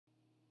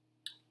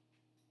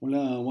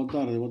Olá, boa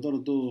tarde a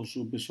todos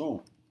o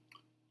pessoal.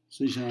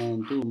 Sejam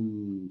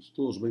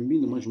todos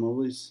bem-vindos mais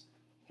uma vez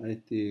a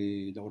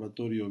este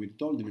laboratório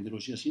virtual de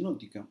meteorologia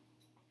sinótica,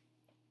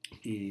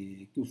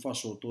 que eu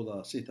faço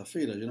toda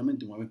sexta-feira,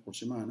 geralmente uma vez por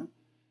semana,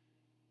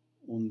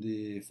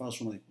 onde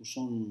faço uma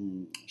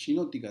discussão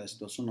sinótica da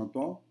situação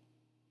atual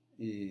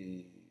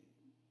que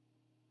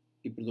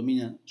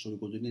predomina sobre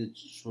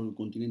o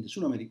continente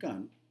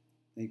sul-americano,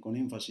 com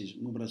ênfase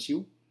no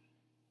Brasil.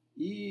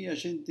 E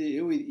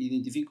eu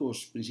identifico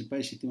os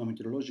principais sistemas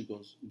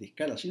meteorológicos de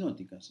escalas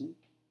sinóticas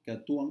que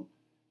atuam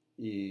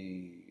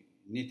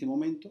neste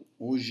momento,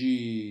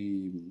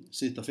 hoje,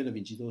 sexta-feira,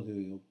 22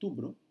 de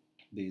outubro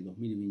de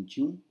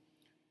 2021,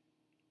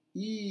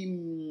 e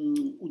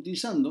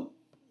utilizando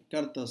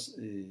cartas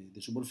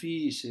de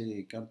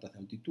superfície, cartas de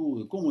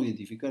altitude, como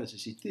identificar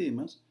esses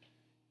sistemas,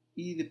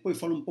 e depois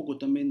falo um pouco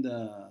também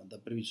da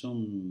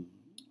previsão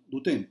do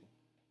tempo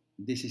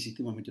desses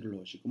sistemas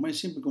meteorológicos. Mas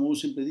sempre, como eu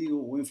sempre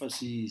digo,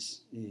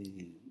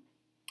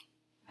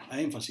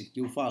 a ênfase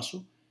que eu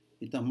faço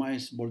está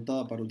mais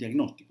voltada para o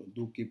diagnóstico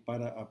do que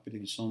para a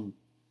previsão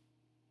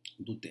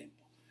do tempo.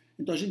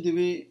 Então a gente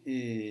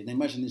vê na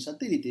imagem de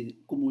satélite,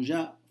 como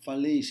já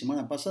falei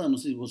semana passada, não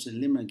sei se vocês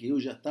lembram que eu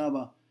já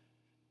estava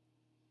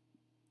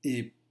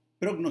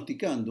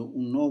prognosticando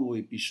um novo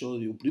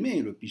episódio, o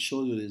primeiro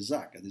episódio de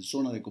ZACA, de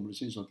Zona de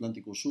Convergência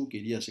Atlântico Sul, que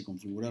iria se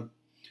configurar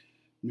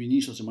no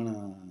início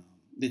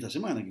desta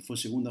semana, que foi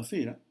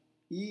segunda-feira,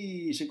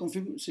 e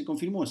se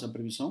confirmou essa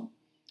previsão.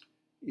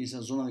 Essa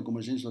zona de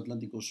convergência do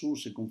Atlântico Sul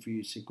se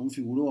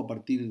configurou a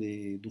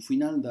partir do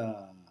final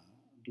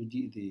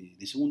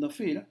de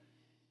segunda-feira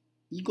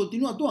e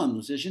continua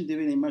atuando. Se a gente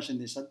vê na imagem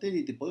de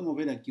satélite, podemos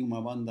ver aqui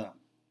uma banda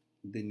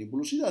de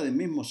nebulosidade,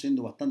 mesmo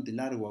sendo bastante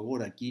largo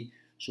agora aqui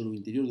sobre o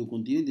interior do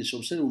continente, se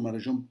observa uma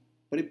região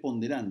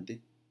preponderante,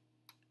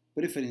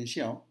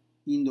 preferencial,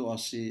 indo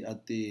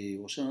até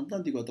o Oceano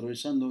Atlántico,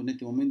 atravessando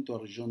neste momento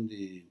a região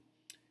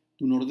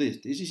do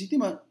Nordeste. Esse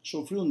sistema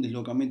sofreu um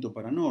deslocamento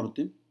para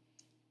norte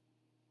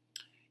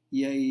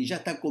e aí já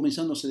está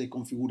começando a se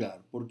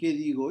desconfigurar. Por que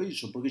digo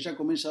isso? Porque já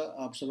começa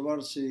a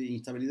observar-se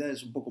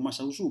instabilidades um pouco mais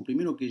ao sul.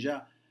 Primeiro que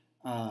já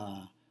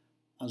a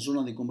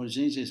zona de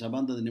convergência, essa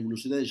banda de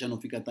nebulosidade já não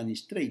fica tão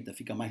estreita,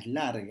 fica mais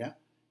larga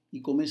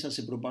e começa a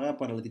se propagar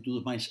para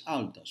latitudes mais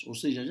altas. Ou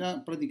seja, já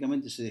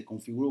praticamente se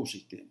desconfigurou o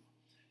sistema.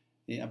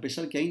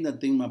 Apesar que ainda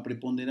tem uma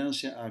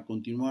preponderância a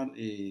continuar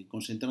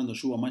concentrando a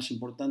chuva mais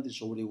importante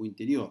sobre o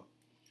interior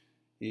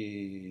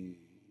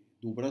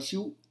do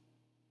Brasil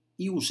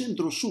e o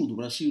centro-sul do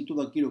Brasil,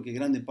 tudo aquilo que é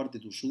grande parte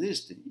do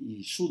sudeste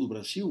e sul do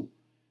Brasil,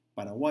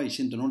 Paraguai,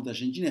 centro-norte da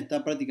Argentina,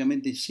 está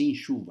praticamente sem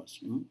chuvas.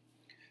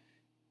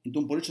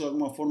 Então, por isso, de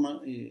alguma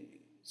forma,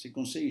 se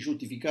consegue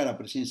justificar a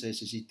presença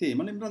desse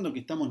sistema. Lembrando que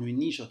estamos no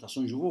início da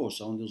estação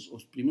chuvosa, onde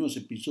os primeiros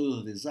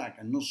episódios de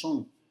ZACA não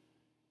são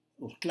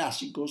os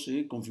clásicos,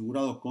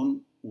 configurados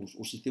com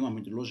os sistemas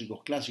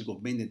meteorológicos clásicos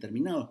bem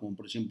determinados, como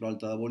por exemplo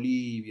Alta da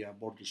Bolívia,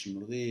 Vórtice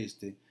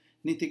Nordeste.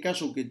 Neste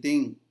caso, o que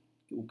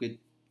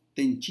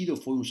tem tido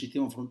foi um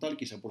sistema frontal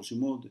que se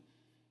aproximou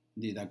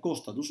da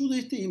costa do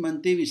sudeste e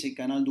manteve esse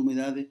canal de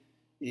umidade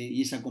e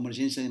essa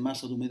convergência de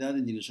massa de umidade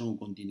em direção ao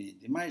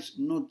continente. Mas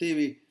não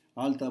teve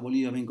a Alta da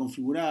Bolívia bem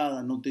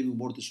configurada, não teve o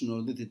Vórtice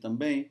Nordeste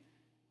também,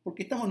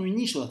 porque estamos no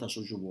início da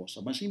estação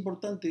chuvosa, mas é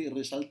importante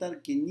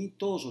ressaltar que nem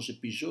todos os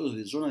episódios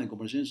de zona de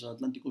convergência do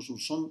Atlântico Sul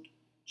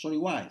são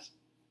iguais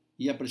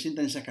e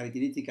apresentam essas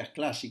características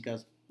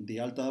clássicas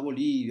de Alta da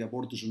Bolívia,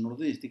 Vórtice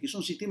Nordeste, que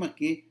são sistemas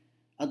que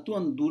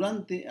atuam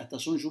durante a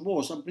estação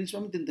chuvosa,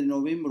 principalmente entre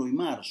novembro e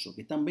março,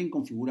 que estão bem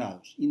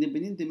configurados,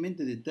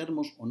 independentemente de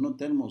termos ou não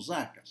termos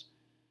ZACAs.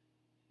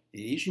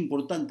 E isso é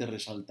importante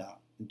ressaltar.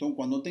 Então,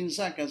 quando tem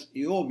ZACAs,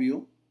 é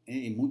óbvio,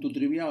 é muito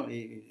trivial,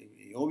 é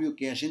óbvio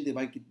que a gente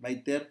vai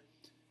ter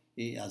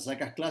as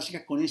ZACAs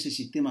clássicas com esses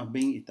sistemas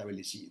bem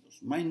estabelecidos.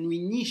 Mas no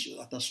início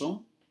da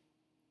estação,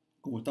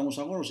 como estamos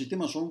agora, os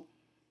sistemas são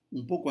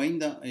um pouco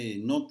ainda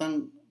não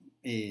tão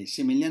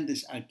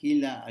semelhantes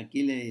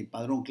àquele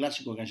padrão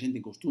clássico que a gente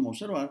costuma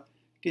observar,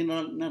 que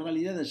na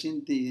realidade a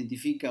gente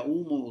identifica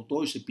um ou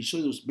dois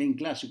episódios bem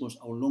clássicos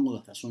ao longo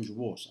da estação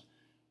chuvosa.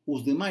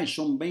 Os demais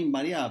são bem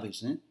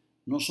variáveis,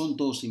 não são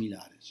todos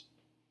similares.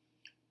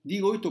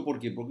 Digo isto por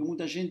quê? Porque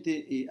muita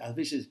gente às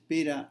vezes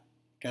espera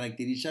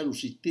caracterizar o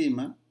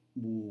sistema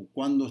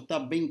quando está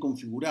bem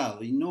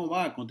configurado e não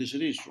vai acontecer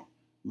isso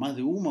mais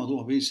de uma ou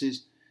duas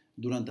vezes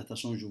durante a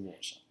estação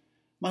chuvosa.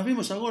 Mas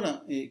vemos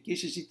agora que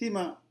esse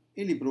sistema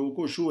ele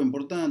provocou chuva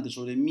importante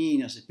sobre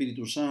Minas,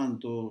 Espírito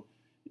Santo,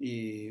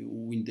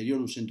 o interior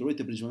do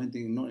centro-oeste, principalmente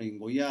em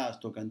Goiás,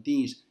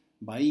 Tocantins,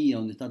 Bahia,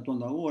 onde está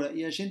atuando agora,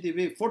 e a gente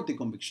vê forte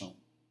convecção.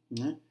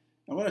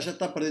 Agora já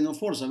está perdendo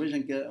força,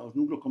 vejam que os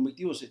núcleos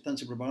convectivos estão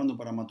se propagando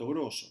para Mato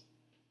Grosso,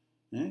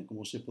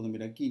 como vocês podem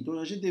ver aqui. Então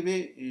a gente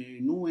vê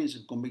nuvens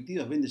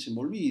convectivas bem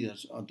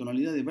desenvolvidas, a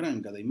tonalidade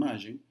branca da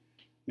imagem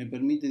me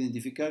permite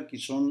identificar que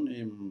são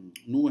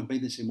nuvens bem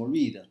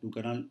desenvolvidas do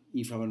canal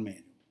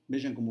infravermelho.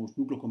 Vejam como os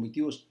núcleos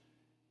convectivos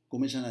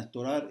começam a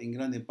estourar em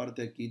grande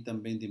parte aqui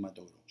também de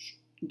Mato Grosso.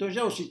 Então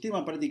já o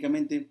sistema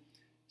praticamente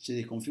se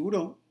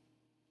desconfigurou.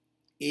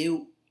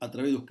 Eu,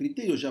 através dos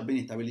critérios já bem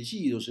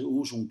estabelecidos, eu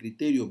uso um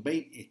critério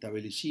bem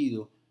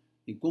estabelecido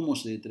de como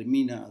se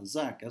determina as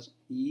zacas,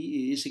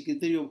 e esse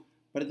critério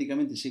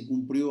praticamente se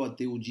cumpriu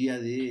até o dia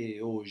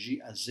de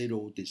hoje, a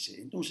 0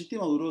 UTC. Então o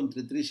sistema durou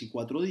entre 3 e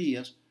 4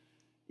 dias,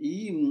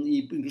 e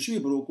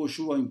inclusive provocou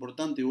chuva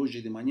importante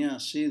hoje de manhã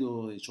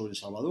cedo sobre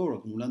Salvador,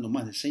 acumulando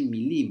mais de 100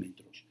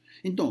 milímetros.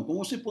 Então,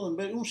 como vocês podem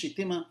ver, é um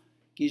sistema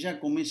que já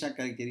começa a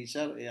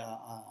caracterizar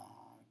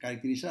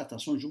a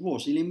estação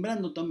chuvosa. E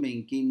lembrando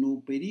também que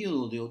no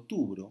período de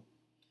outubro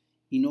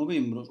e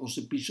novembro, os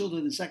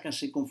episódios de secas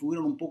se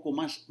configuram um pouco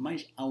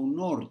mais ao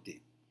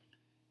norte,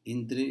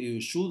 entre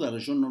o sul da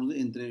região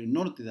entre o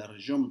norte da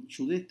região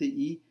sudeste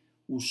e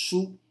o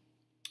sul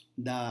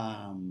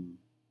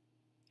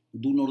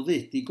do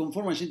nordeste. E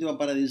conforme a gente vai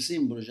para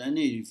dezembro,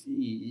 janeiro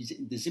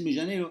e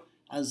janeiro,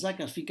 as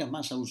secas ficam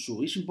mais ao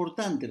sul. Isso é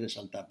importante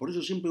ressaltar. Por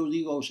isso sempre eu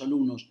digo aos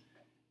alunos: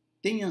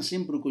 tenham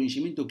sempre o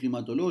conhecimento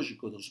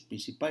climatológico dos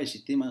principais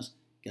sistemas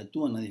que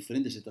atuam nas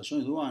diferentes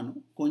estações do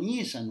ano,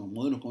 conheçam os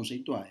modelos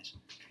conceituais,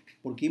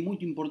 porque é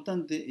muito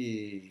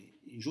importante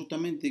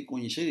justamente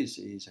conhecer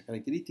essas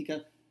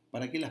características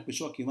para aquelas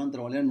pessoas que vão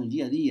trabalhar no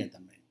dia a dia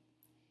também.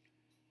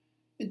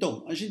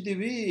 Então, a gente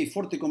vê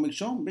forte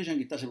convecção, vejam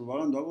que está se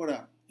propagando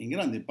agora em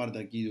grande parte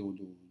aqui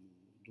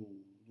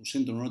do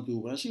centro-norte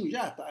do Brasil,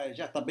 já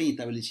está bem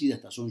estabelecida a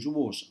estação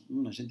chuvosa,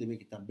 a gente vê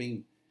que está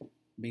bem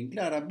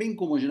clara, bem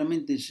como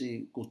geralmente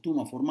se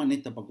costuma formar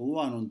nesta época do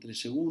ano,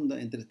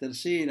 entre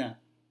terceira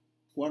e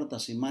quarta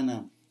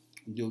semana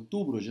de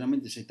outubro,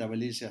 geralmente se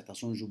estabelece a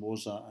estação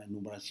chuvosa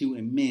no Brasil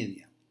em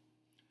média.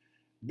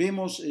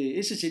 Vemos,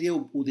 esse seria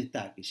o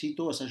destaque, ¿sí?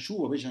 Toda essa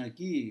chuva, vejam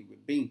aqui,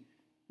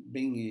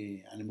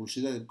 a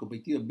nebulosidade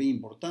convectiva é bem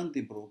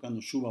importante,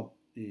 provocando chuva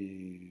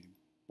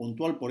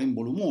pontual, porém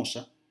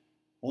volumosa.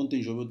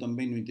 Ontem choveu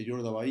também no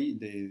interior da Bahia,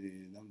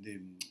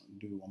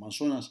 do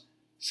Amazonas,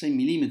 100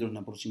 milímetros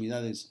nas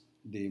proximidades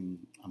de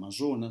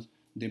Amazonas,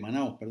 de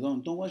Manaus, perdão.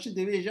 Então a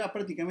gente vê já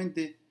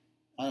praticamente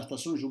a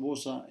estação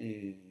chuvosa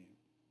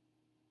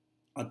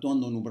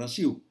atuando no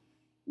Brasil.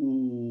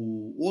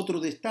 O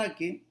outro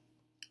destaque,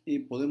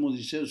 podemos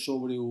dizer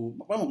sobre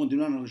vamos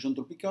continuar na região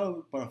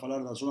tropical para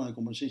falar da zona de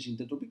convergência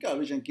intertropical.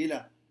 Vejam que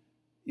ela,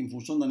 em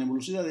função da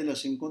nebulosidade, ela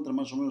se encontra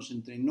mais ou menos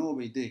entre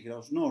 9 e 10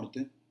 graus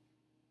norte.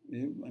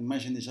 A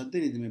imagem de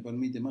satélite me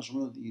permite mais ou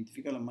menos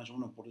identificá-la mais ou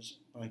menos por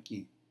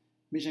aqui.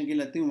 Vejam que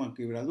ela tem uma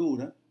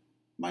quebradura,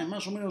 mas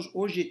mais ou menos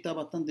hoje está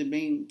bastante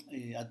bem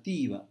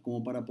ativa,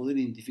 como para poder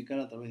identificar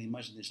através de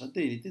imagens de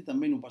satélite,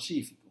 também no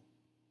Pacífico.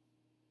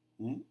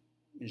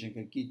 Vejam que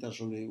aqui está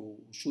sobre o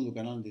sul do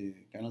canal de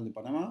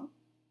Panamá,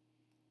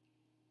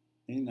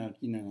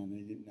 aqui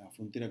na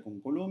fronteira com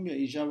Colômbia,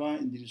 e já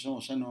vai em direção ao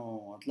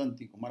Oceano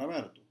Atlântico, Mar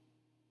Aberto.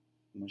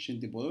 Como a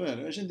gente pode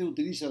ver, a gente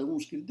utiliza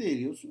alguns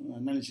critérios,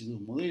 análise dos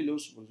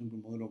modelos, por exemplo,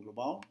 o modelo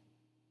global.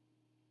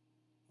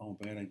 Vamos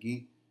pegar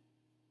aqui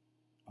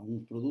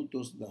alguns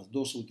produtos das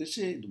 12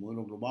 UTC, do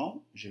modelo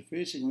global,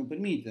 GFS, que me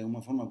permite, de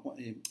alguma forma,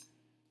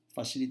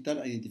 facilitar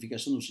a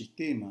identificação do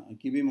sistema.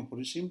 Aqui vemos, por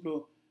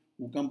exemplo,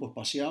 o campo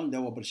espacial de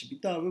água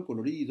precipitável,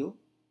 colorido,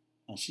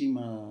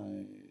 acima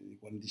de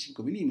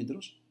 45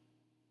 milímetros,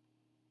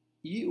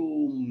 e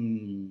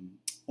un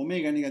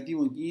omega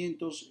negativo en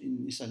 500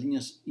 en esas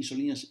líneas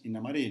isolíneas en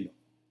amarelo.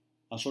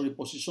 La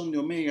sobreposición de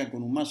omega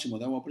con un máximo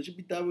de agua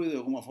precipitable de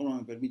alguna forma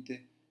me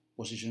permite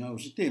posicionar el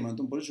sistema.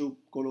 Entonces por eso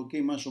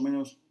coloqué más o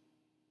menos,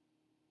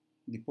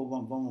 después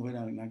vamos a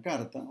ver en la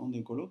carta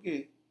donde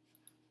coloqué.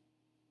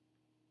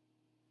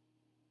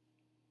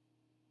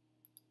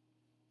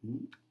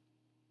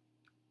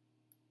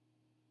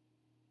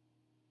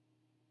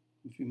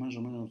 Fui más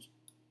o menos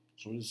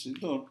sobre ese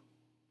sector.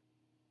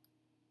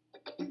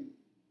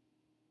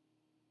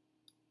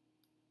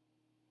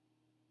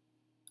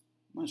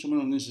 Más o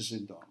menos en ese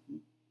sector.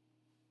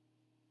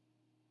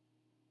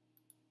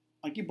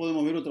 Aquí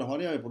podemos ver otras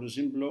variables, por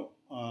ejemplo,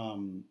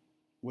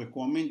 o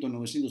escoamiento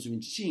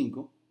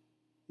 925,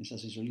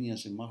 esas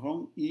isolíneas en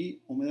marrón, y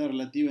humedad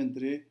relativa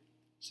entre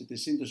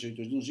 700 y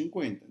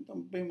 850.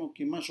 Entonces vemos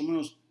que más o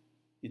menos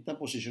está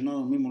posicionado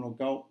en el mismo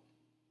local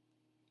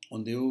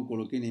donde yo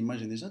coloqué la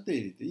imagen de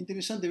satélite.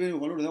 Interesante ver los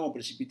valores de agua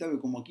precipitable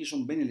como aquí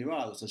son bien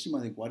elevados,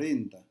 acima de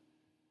 40,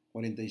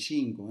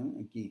 45,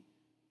 aquí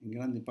en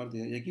grande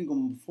parte, y aquí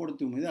con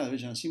fuerte humedad,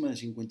 vean, encima de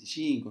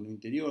 55 en el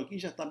interior, aquí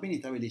ya está bien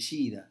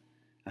establecida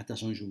la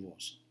estación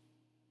lluviosa.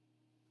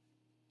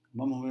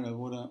 Vamos a ver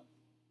ahora,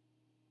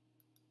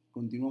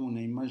 continuamos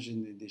una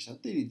imagen de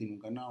satélite en un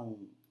canal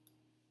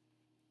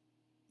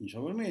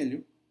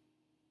infravermelho.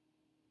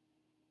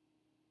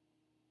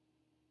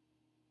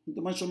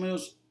 Entonces más o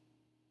menos,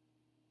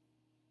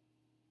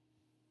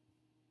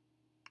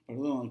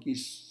 perdón, aquí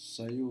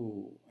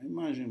salió la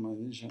imagen, mas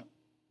deixa,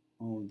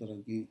 vamos a voltar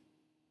aquí.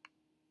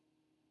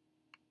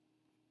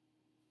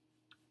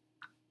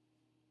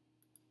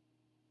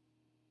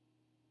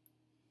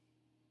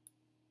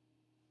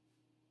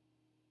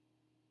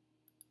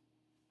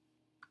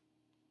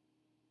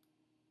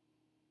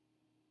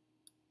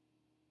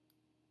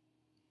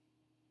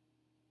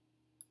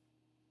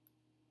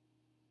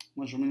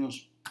 más o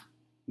menos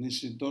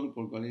nesse setor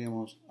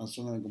colocaríamos a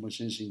zona de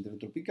convergência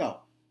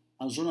intertropical.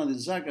 A zona de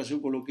Zacas eu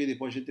coloquei,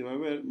 depois a gente vai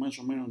ver, mais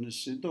ou menos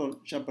nesse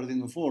setor, já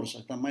perdendo força,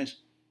 está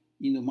mais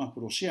indo mais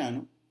para o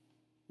oceano.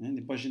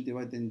 Depois a gente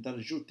vai tentar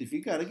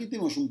justificar. Aqui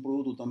temos um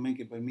produto também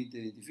que permite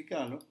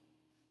identificá-lo.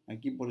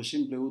 Aqui, por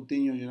exemplo, eu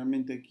tenho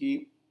geralmente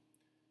aqui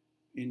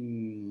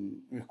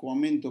o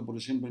escoamento, por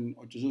exemplo, em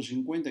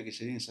 850, que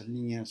seriam essas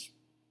linhas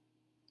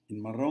em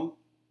marrom.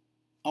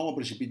 Agua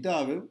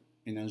precipitável,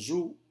 em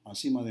azul,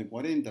 acima de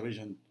 40,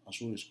 vejam,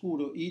 azul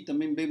escuro. E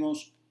também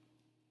vemos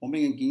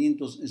omega em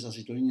 500, essas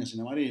ciclolinhas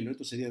em amarelo.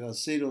 Isto seria da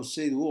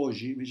 0C do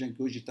hoje. Vejam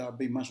que hoje está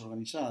bem mais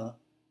organizada.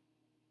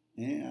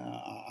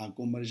 A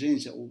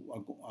convergência,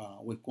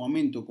 o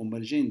escoamento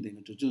convergente em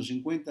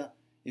 850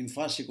 em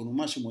fase com um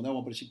máximo de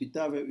água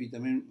precipitável e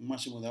também um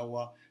máximo de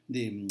água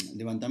de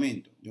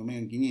levantamento, de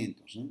omega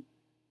 500.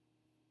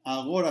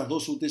 Agora as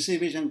 2 UTC,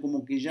 vejam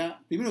como que já,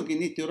 primeiro que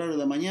neste horário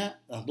da manhã,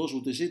 as 2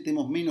 UTC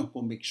temos menos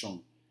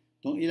convecção.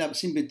 Então ela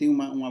sempre tem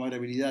uma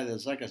variabilidade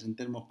das Zacas em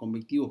termos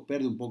convectivos,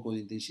 perde um pouco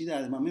de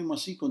intensidade, mas mesmo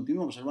assim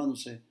continua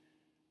observando-se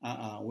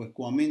o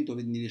escoamento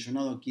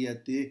direcionado aqui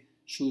até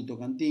sul de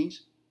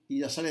Tocantins.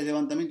 E as áreas de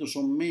levantamento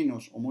são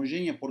menos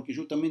homogêneas porque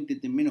justamente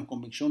tem menos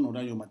convecção no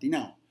horário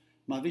matinal.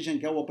 Mas vejam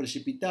que a água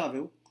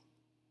precipitável,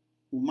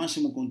 o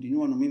máximo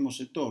continua no mesmo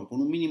setor, com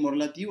um mínimo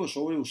relativo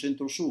sobre o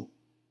centro-sul,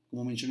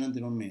 como mencionei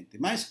anteriormente.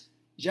 Mas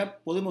já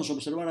podemos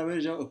observar a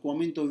ver já o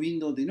escoamento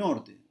vindo de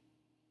norte,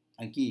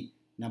 aqui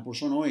na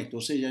porção oeste,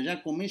 ou seja, já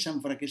começa a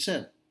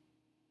enfraquecer.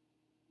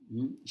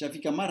 Já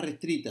fica mais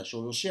restrita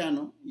sobre o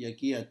oceano e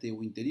aqui até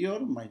o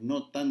interior, mas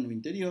não tão no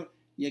interior.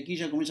 E aqui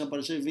já começa a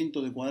aparecer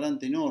vento de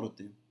quadrante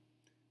norte,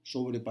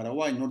 sobre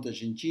Paraguai, norte de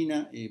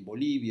Argentina,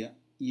 Bolívia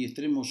e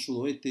extremo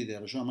sudoeste da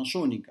região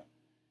amazônica.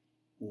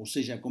 Ou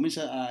seja,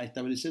 começa a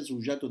estabelecer-se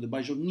um jato de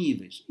baixos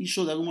níveis.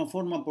 Isso de alguma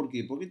forma, por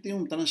quê? Porque tem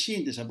um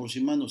transiente se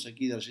aproximando-se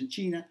aqui da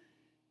Argentina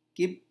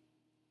que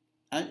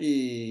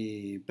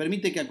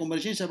permite que a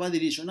convergência vá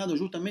direcionada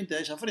justamente a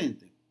essa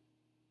frente.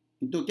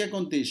 Então, o que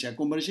acontece? A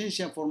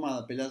convergência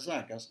formada pelas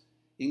Zacas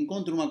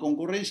encontra uma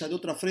concorrência de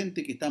outra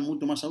frente que está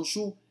muito mais ao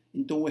sul.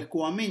 Então, o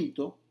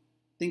escoamento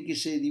tem que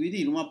se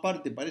dividir uma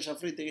parte para essa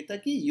frente que está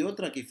aqui e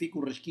outra que fica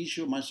um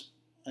resquício mais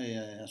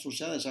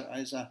associada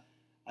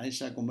a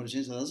essa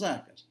convergência das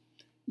Zacas.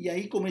 E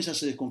aí começa a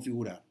se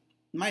desconfigurar.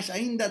 Mas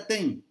ainda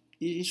tem,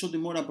 e isso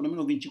demora pelo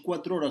menos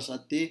 24 horas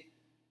até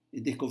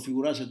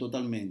desconfigurar-se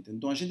totalmente.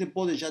 Então a gente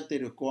pode já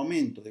ter o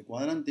escoamento de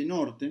quadrante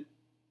norte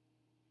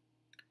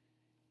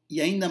e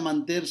ainda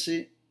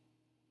manter-se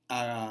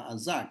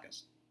as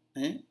Zacas,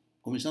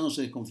 começando a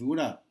se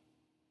desconfigurar.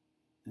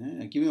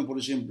 Aqui vemos, por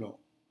exemplo,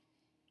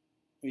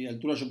 a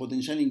altura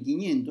potencial em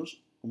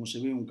 500, como se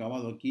ve um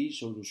cavado aqui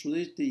sobre o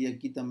sudeste, e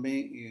aqui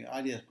também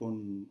áreas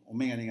com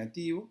omega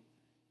negativo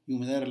e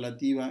umidade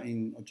relativa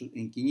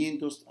em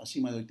 500,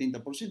 acima de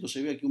 80%.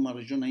 Se vê aqui uma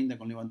região ainda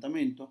com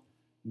levantamento,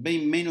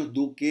 bem menos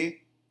do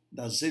que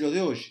das 0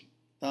 de hoje.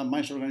 Está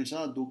mais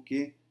organizada do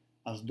que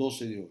as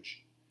 12 de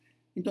hoje.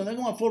 Então, de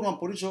alguma forma,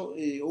 por isso,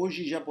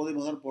 hoje já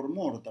podemos dar por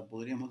morta,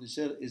 poderíamos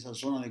dizer, essa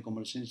zona de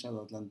convergência do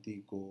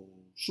Atlântico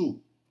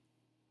Sul.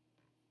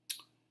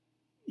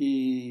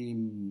 E,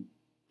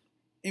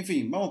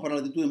 enfim, vamos para a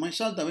latitude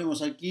mais alta.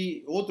 Vemos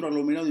aqui outro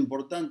aglomerado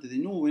importante de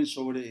nuvens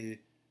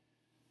sobre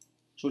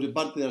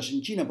parte da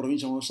Argentina,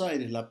 provincia de Buenos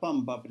Aires, La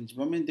Pampa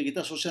principalmente, que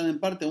está asociada en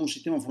parte a un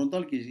sistema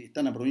frontal que está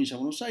en la provincia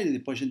de Buenos Aires.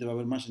 Después a gente va a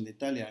ver más en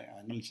detalle a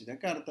análisis de la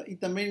carta. Y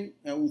también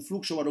a un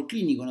flujo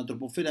baroclínico en la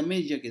troposfera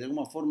media que de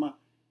alguna forma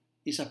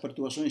esas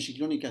perturbaciones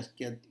ciclónicas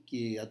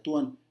que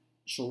actúan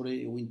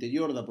sobre el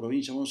interior de la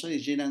provincia de Buenos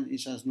Aires llenan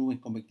esas nubes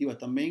convectivas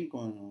también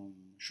con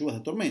lluvias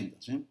de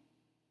tormentas.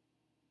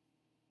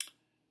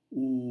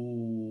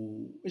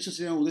 Ese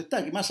sería un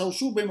destaque. Más al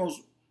sur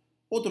vemos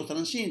outros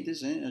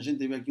transientes. A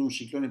gente vê aqui um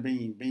ciclone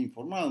bem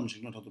formado, um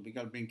ciclone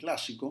tropical bem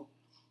clássico,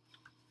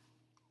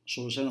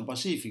 sobre o Oceano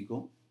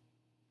Pacífico.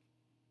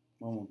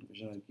 Vamos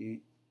fechar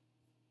aqui.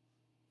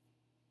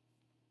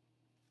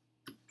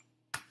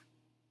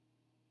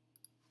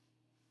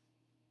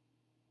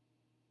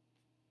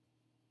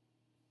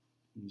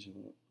 Deixa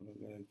eu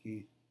colocar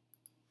aqui.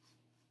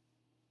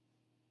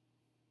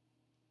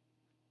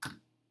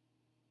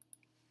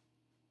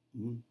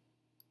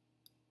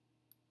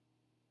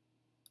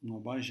 Uma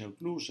baixa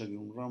oclusa, que é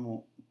um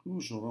ramo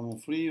ocluso, um ramo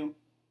frio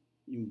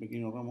e um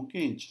pequeno ramo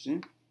quente. ¿Sí?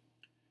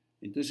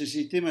 Então, esse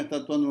sistema está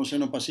atuando no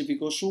Oceano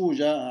Pacífico Sul,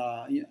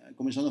 já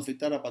começando a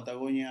afetar a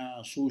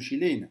Patagônia Sul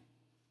chilena.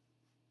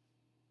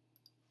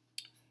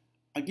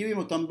 Aqui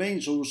vemos também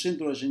sobre o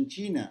centro da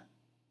Argentina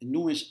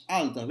nuvens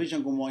altas.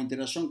 Vejam como a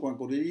interação com a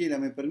cordilheira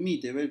me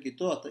permite ver que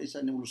todas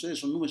essas nebulosidades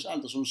são nuvens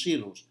altas, são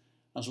cirros,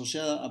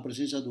 associadas à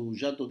presença do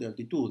jato de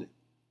altitude.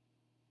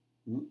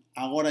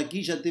 Agora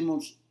aqui já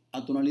temos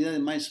a tonalidade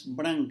mais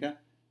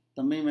branca,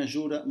 também me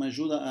ajuda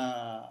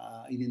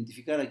a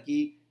identificar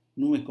aqui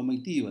nuvens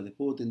convectivas.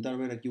 Depois vou tentar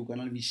ver aqui o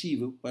canal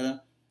visível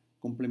para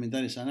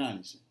complementar essa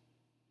análise.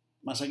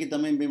 Mas aqui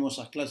também vemos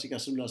as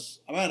clássicas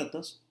células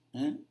abertas,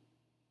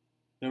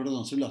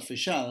 células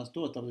fechadas.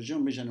 Toda esta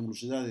região, veja a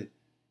nebulosidade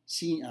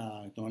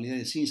a tonalidad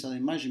de cinza da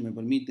imagem me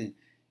permite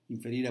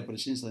inferir a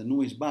presença de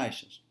nuvens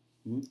baixas.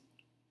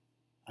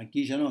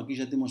 Aqui já não, aqui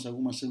já temos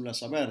algumas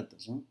células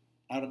abertas.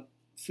 Ar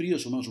frio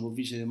sobre uma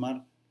superfície de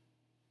mar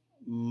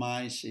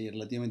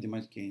relativamente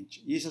mais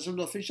quente. E essas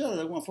células fechadas,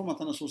 de alguma forma,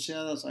 estão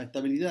associadas à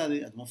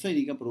estabilidade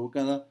atmosférica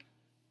provocada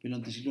pelo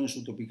anticiclone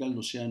subtropical do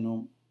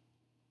Oceano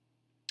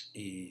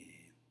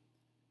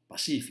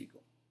Pacífico.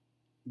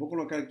 Vou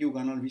colocar aqui o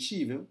canal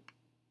visível.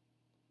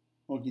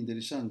 Olha que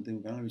interessante,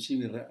 o canal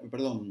visível,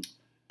 perdão,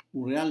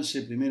 o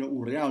realce primeiro,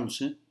 o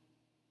realce.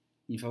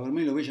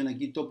 Infravermelho, vejam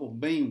aqui topos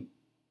bem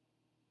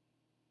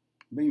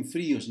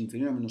frios,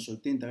 inferior a menos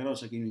 80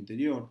 graus aqui no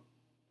interior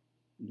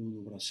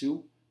do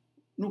Brasil.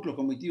 Núcleos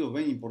convectivos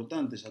bem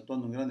importantes,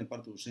 atuando em grande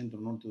parte do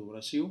centro-norte do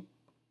Brasil.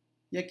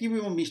 E aqui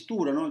vemos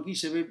mistura, não? Aqui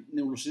se vê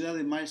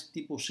nebulosidade mais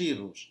tipo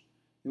cirrus.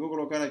 Eu vou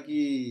colocar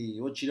aqui,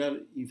 vou tirar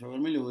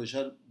infravermelho, vou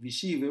deixar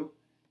visível.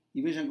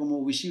 E vejam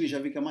como o visível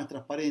já fica mais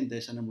transparente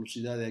essa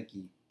nebulosidade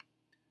aqui.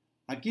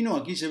 Aqui não,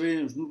 aqui se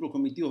vê os núcleos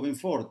convectivos bem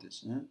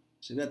fortes.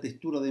 Se vê a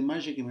textura da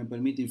imagem que me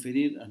permite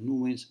inferir as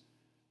nuvens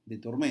de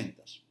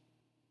tormentas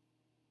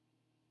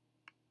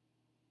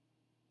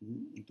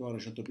em toda a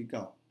região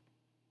tropical.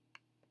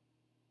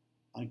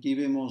 Aqui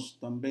vemos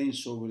também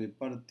sobre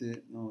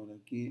parte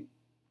aqui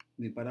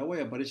de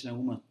Paraguai, aparecem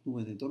algumas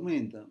nuvens de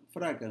tormenta,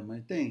 fracas,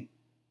 mas tem.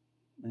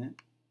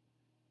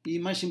 E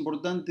mais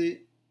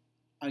importante,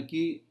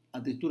 aqui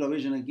a textura,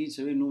 vejam aqui,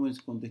 se vê nuvens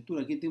com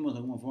textura. Aqui temos de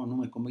alguma forma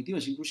nuvens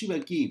convectivas, inclusive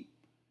aqui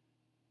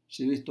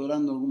se vê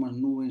estourando algumas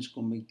nuvens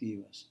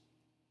convectivas.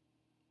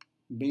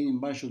 Bem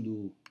embaixo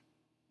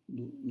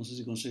não sei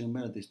se conseguem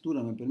ver a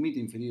textura, me permite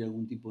inferir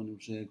algum tipo de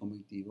nebulosidade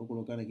convectiva. Vou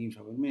colocar aqui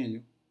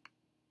infravermelho.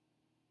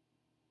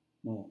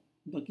 Bom,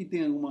 aqui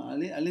tem alguma,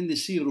 além de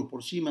cirrus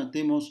por cima,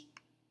 temos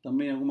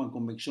também alguma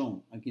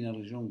convecção aqui na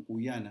região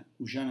cuyana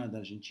da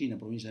Argentina,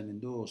 província de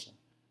Mendoza,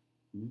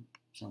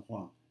 San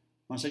Juan.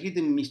 Mas aqui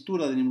tem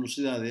mistura de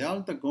nebulosidade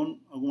alta com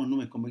algumas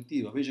nuvens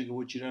convectivas. Vejam que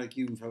vou tirar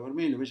aqui o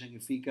infravermelho, vejam que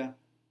fica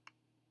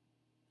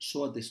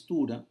só a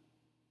textura.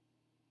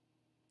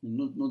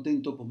 Não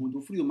tem topos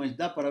muito frios, mas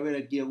dá para ver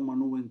aqui alguma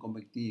nuvem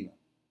convectiva.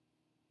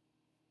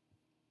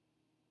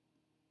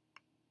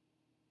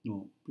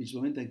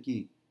 Principalmente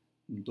aqui,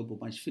 um topo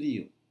mais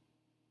frio.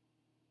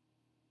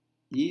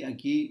 E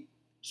aqui,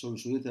 sobre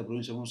o sudeste da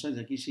província de Buenos Aires,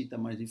 aqui sim está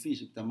mais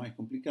difícil, está mais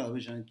complicado.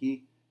 Vejam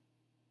aqui,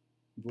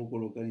 vou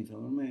colocar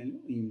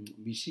infravermelho,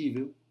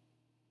 invisível,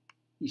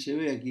 e se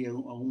vê aqui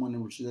alguma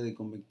nebulosidade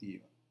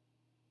convectiva.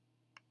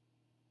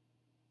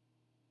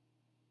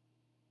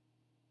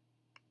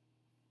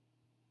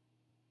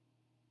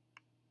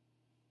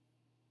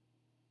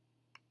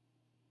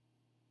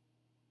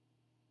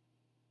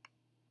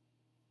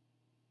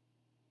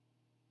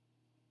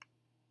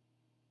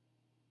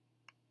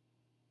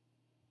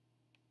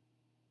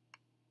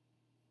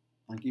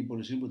 Aqui, por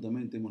exemplo,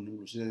 também temos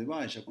nebulosidade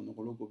baixa, quando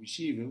coloco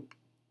visível.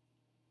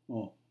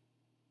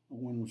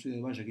 Alguma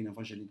nebulosidade baixa aqui na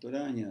faixa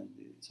litorânea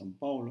de São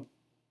Paulo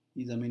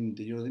e também no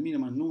interior de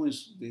Minas, mas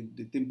nuvens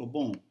de tempo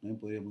bom,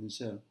 poderíamos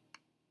dizer.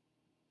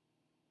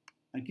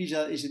 Aqui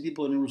já esse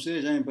tipo de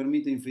nebulosidade já me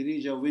permite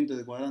inferir já o vento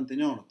de quadrante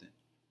norte.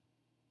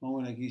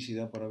 Vamos ver aqui se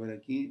dá para ver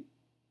aqui.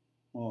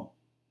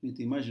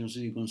 Nesta imagem, não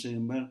sei se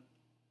conseguem ver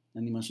a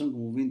animação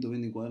como o vento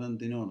vem de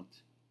quadrante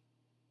norte.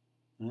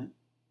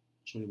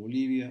 Sobre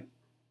Bolívia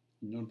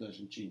y norte de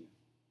Argentina.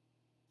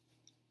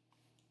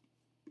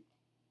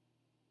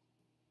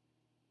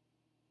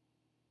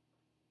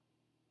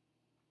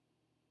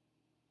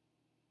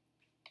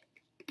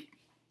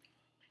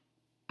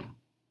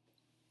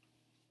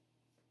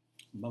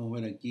 Vamos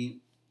a ver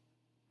aquí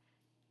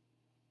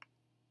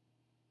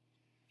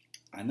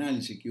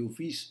análisis que yo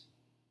fiz.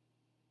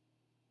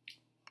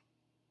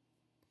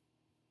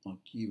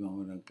 Aquí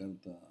vamos a ver la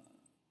carta.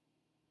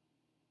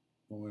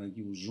 Vamos a ver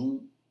aquí un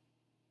zoom.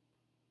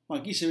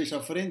 Aquí se ve esa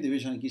frente,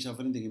 vean aquí esa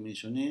frente que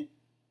mencioné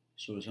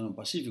sobre el Océano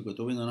Pacífico.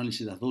 Estoy viendo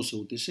análisis de las 12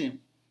 UTC.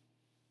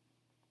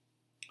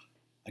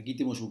 Aquí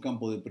tenemos un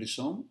campo de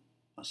presión,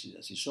 así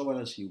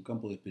isóbaras, y un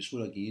campo de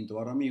espesura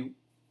 500/1000,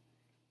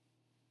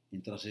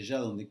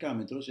 entrasellado en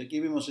decámetros. Y aquí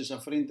vemos esa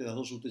frente de las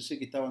 12 UTC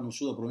que estaba en el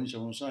sur de la provincia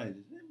de Buenos Aires.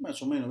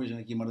 Más o menos, vean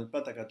aquí Mar del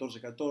Plata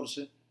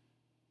 14-14,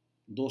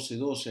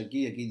 12-12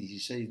 aquí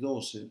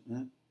 16-12,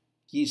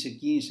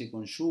 15-15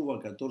 con lluvia,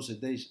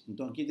 14-10.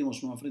 Entonces aquí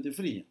tenemos una frente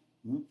fría.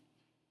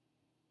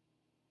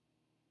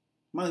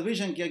 Más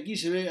vean que aquí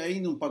se ve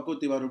ainda un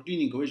pacote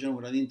baroclínico, vean un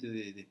gradiente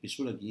de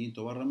espesura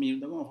 500/1000.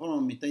 De alguna forma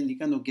me está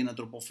indicando que en la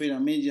troposfera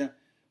media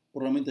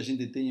probablemente la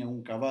gente tenga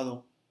un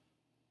cavado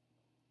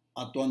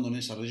actuando en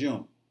esa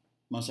región.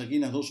 Más aquí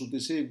en las 2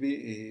 UTC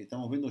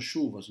estamos viendo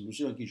lluvias,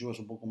 inclusive aquí lluvias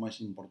un poco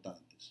más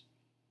importantes.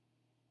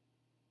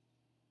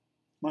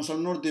 Más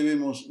al norte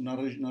vemos una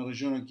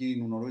región aquí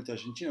en el noroeste de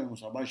Argentina,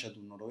 vemos a Baixas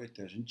del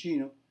noroeste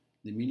argentino,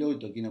 de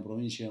 1008, aquí en la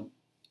provincia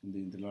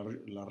entre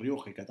La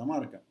Rioja y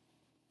Catamarca.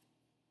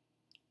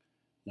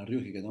 La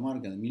Rioja y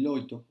Catamarca de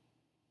 1008,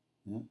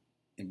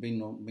 es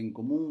bien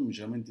común,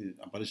 generalmente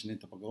aparece en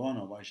esta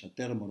Cavado, valla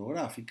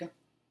termorográfica.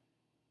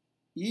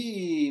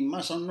 Y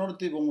más al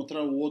norte voy a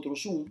mostrar otro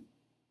zoom.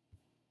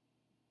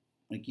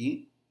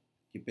 aquí,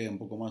 que pega un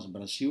poco más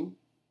Brasil,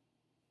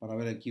 para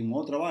ver aquí una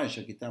otra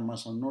valla que está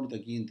más al norte,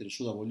 aquí entre el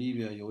sur de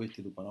Bolivia y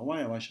oeste del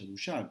Paraguay, la valla do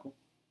Chaco,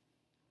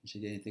 que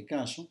sería en este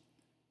caso.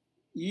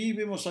 Y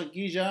vemos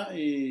aquí ya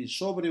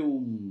sobre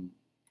o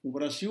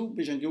Brasil,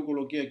 vean que eu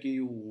coloquei aqui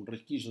o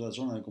resquício da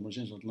zona de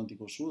convergência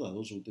Atlântico Sul, da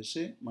 12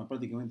 UTC, mas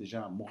praticamente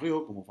já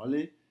morreu, como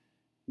falei,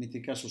 neste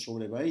caso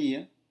sobre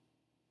Bahia.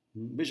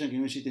 Vean que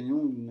não existe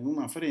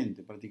nenhuma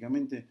frente,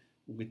 praticamente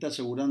o que está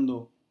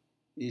asegurando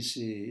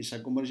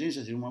esa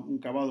convergencia sería un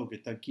cavado que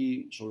está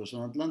aquí sobre el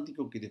Océano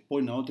Atlántico, que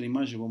después en la otra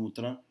imagen voy a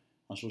mostrar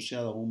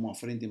asociado a una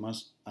frente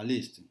más al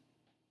este.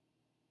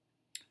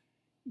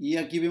 Y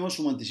aquí vemos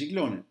un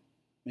anticiclone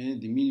de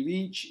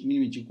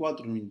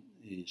 1024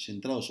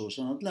 centrado sobre el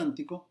Océano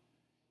Atlántico,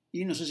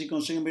 y no sé si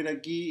consiguen ver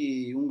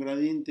aquí un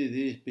gradiente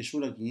de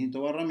espesura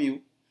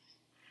 500/1000.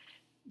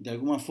 De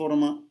alguna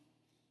forma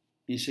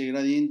ese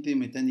gradiente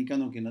me está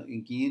indicando que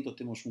en 500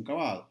 tenemos un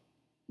cavado.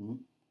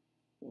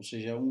 O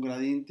sea, un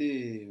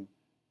gradiente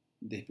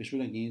de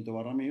espesura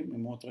 500/1000 me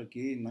muestra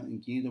que en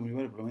 500 mil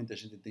bares probablemente la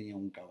gente tenía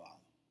un cavado.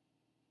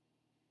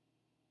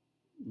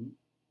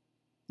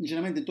 Y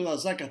generalmente todas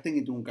las zacas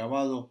tienen un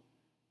cavado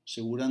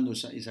asegurando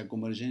esa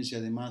convergencia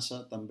de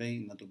masa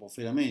también en la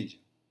troposfera media,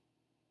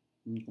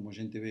 como la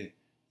gente ve.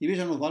 Y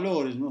vean los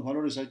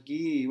valores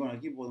aquí, bueno,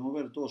 aquí podemos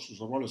ver todos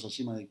sus orvalos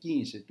acima de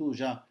 15, todo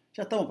ya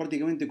estamos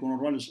prácticamente con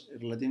orvalos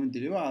relativamente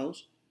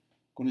elevados,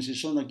 con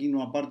excepción aquí en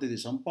una parte de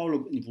São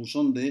Paulo, en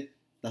función de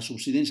la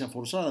subsidencia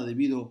forzada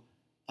debido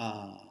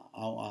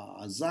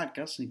a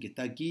zacas, que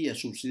está aquí, a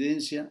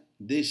subsidencia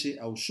desce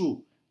ao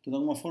sul. Entonces, de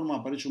alguna forma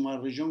aparece una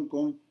región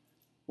con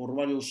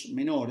orvalos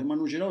menores, mas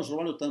no geral los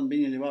orvalos están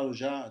bien elevados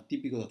ya,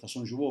 típicos de la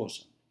estación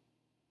lluviosa.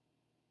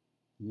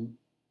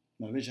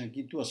 La vean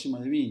aquí todo acima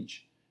de 20,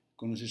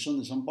 con excepción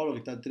de São Paulo que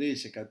está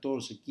 13,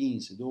 14,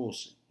 15,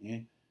 12,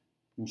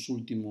 los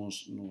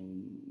últimos,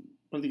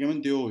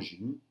 prácticamente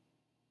hoy.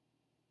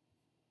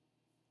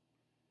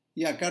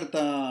 Y a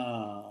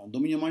carta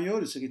dominio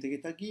mayor, ese que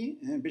está aquí,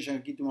 vean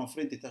aquí tenemos una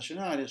frente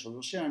estacionaria sobre el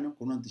océano,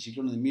 con un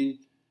anticiclón de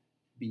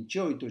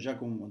 1028, ya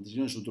con un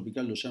anticiclón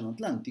subtropical del océano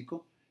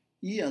Atlántico,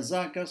 y a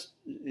zacas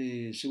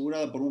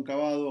asegurada por un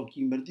cavado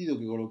aquí invertido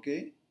que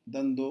coloqué,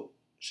 dando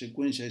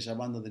secuencia a esa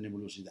banda de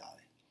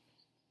nebulosidades.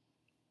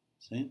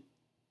 ¿Sí?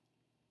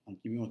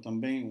 Aquí vemos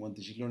también un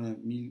anticiclón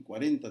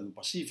 1040 del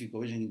Pacífico,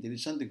 vean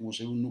interesante como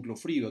se ve un núcleo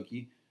frío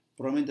aquí.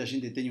 Probablemente la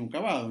gente tenga un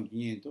cavado en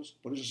 500,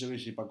 por eso se ve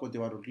ese pacote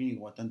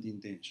baroclínico bastante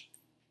intenso.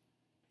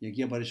 Y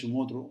aquí aparece un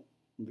otro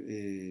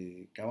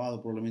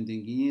cavado probablemente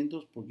en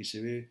 500, porque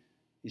se ve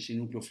ese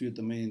núcleo frío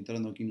también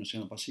entrando aquí en el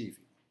Océano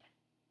Pacífico.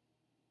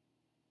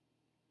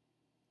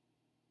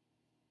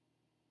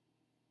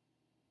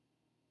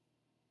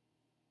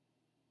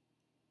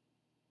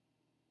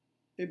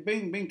 Es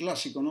bien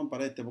clásico, ¿no?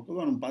 Para esta época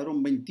do ano, un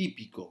padrón bien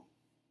típico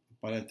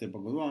para esta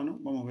época do ano.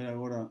 Vamos a ver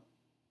ahora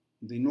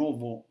de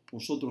nuevo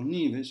los otros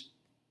niveles.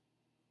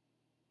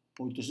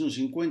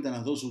 850 en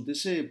las 2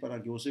 UTC, para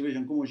que ustedes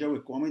vean cómo ya el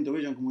escobamiento,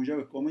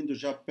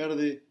 ya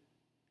perde,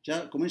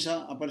 ya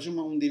comienza a aparecer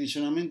un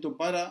direccionamiento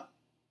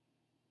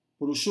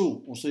por el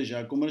sur, o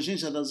sea, la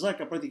convergencia de la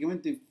zaca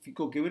prácticamente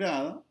ficó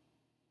quebrada,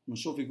 no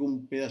solo ficó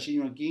un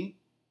pedacito aquí,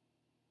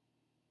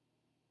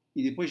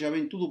 y después ya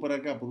ven todo para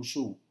acá, por el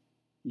sur.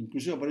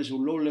 Inclusive aparece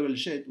un low level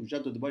jet, un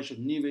jato de bajos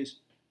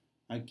niveles,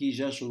 aquí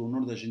ya sobre el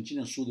norte de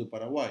Argentina, sur de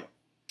Paraguay,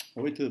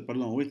 oeste de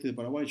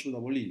Paraguay, sur de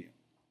Bolivia.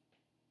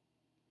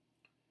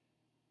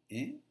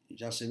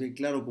 Ya se ve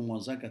claro cómo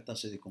la zaca está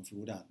se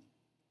desconfigurando.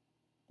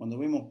 Cuando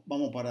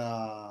vamos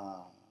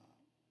para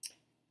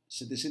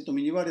 700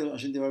 milibarios, la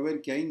gente va a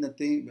ver que ainda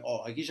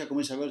aquí ya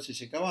comienza a verse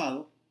ese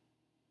cavado,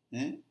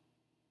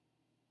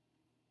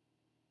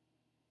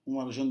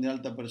 una región de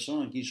alta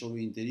presión aquí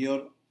sobre el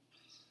interior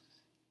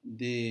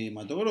de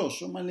Mato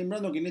Grosso, más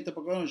lembrando que en esta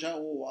época ya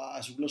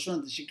a circulación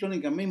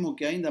anticiclónica, mismo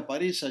que ainda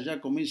aparece, ya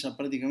comienza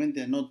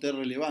prácticamente a no tener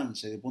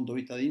relevancia desde el punto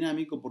de vista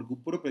dinámico, porque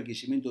un propio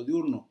aquecimiento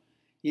diurno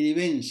y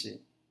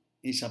vence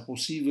esa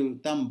posible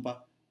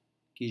tampa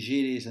que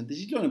llegue ese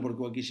anticiclone,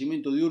 porque el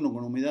aquecimiento diurno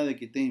con humedades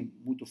que estén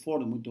muy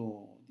fuerte, muy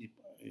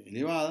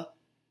elevada,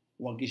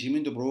 o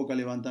aquecimiento provoca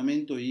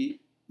levantamiento y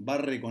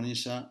barre con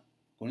esa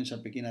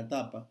pequeña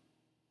tapa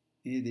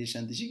de ese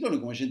anticiclone,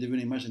 como la gente ve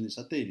una imagen de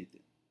satélite.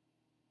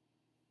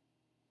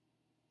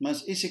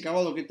 Más ese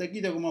cavado que está aquí,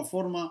 de alguna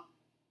forma,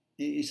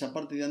 esa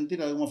parte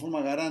delantera, de alguna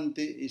forma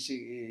garante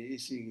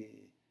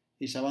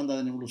esa banda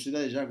de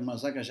nebulosidad ya con una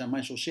zaca ya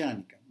más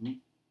oceánica.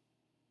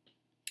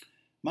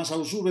 Más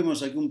al sur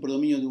vemos aquí un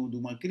predominio de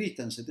una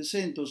crista en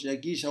 700, y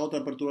aquí ya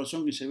otra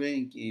perturbación que se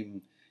ve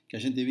que la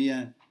gente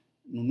veía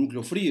en un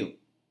núcleo frío,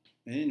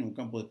 en un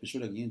campo de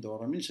espesura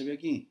 500/1000, se ve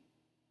aquí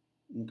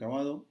un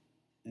cavado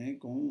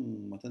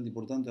con bastante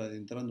importante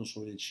adentrando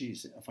sobre Chile,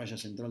 la falla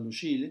central de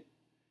Chile,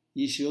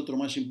 y ese otro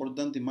más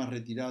importante, más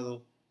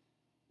retirado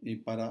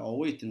para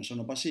oeste, en el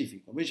Océano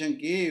Pacífico. Vean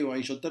que a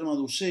isoterma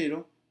de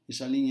cero,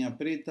 esa línea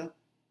preta,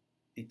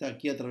 está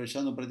aquí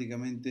atravesando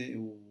prácticamente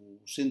el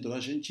centro de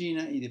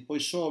Argentina y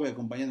después sobe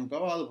acompañando un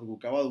cavado, porque un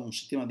cavado es un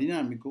sistema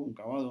dinámico, un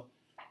cavado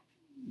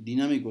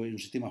dinámico es un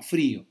sistema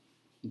frío.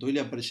 Entonces ele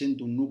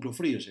apresenta un núcleo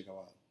frío ese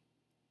cavado.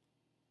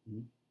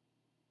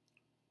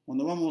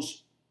 Cuando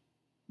vamos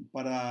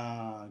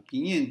para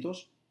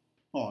 500,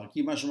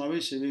 aquí más una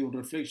vez se ve un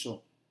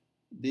reflexo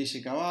de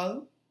ese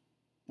cavado,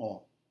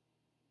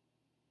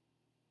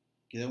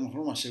 que de alguna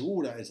forma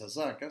asegura esas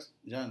sacas,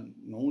 ya en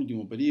el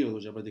último periodo,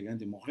 ya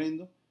prácticamente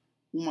morrendo,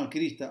 una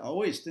crista a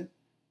oeste,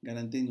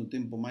 garantizando un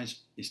tiempo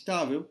más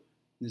estable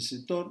en el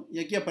sector, y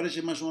aquí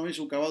aparece más una vez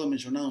un cavado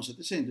mencionado en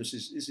 700,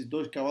 esos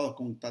dos cavados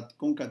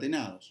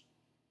concatenados.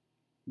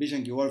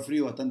 Vean que o ar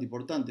frío bastante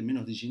importante,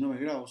 menos 19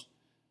 grados,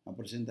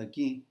 presenta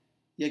aquí.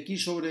 Y aquí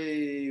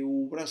sobre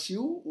el Brasil,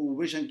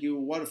 vean que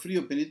el ar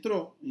frío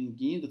penetró, en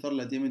 500 está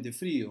relativamente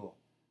frío,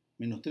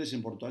 menos 3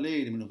 en Porto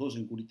Alegre, menos 2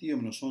 en Curitiba,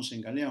 menos 11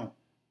 en Galeão,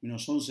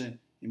 menos 11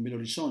 en Belo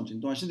Horizonte.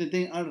 Entonces, a gente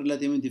tem ar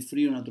relativamente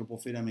frío en la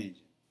troposfera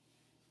media.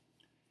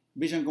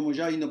 Vean como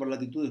ya yendo para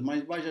latitudes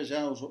más bajas,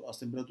 ya las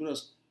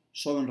temperaturas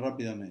suben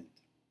rápidamente.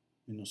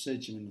 Menos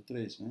 7, menos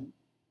 3.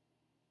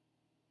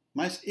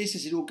 Mas ese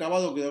sería un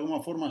cavado que de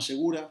alguna forma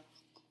asegura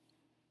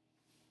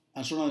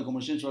a zona de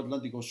convergencia do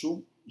Atlántico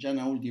Sur ya en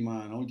la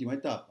última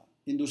etapa.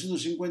 En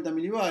 250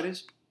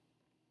 milibares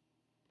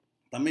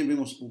también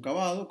vemos un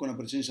cavado con la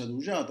presencia de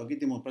un jato. Aquí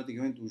tenemos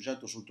prácticamente un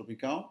jato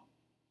subtropical.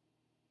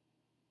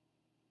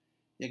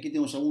 Y aquí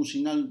tenemos algún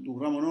señal del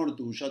ramo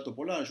norte del jato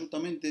polar,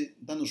 justamente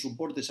dando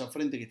soporte a esa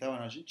frente que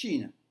estaba en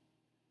China.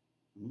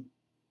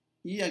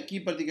 Y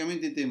aquí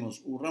prácticamente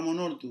tenemos un ramo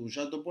norte del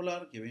jato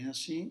polar, que viene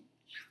así,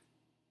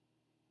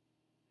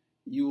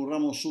 y un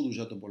ramo sur del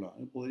jato polar.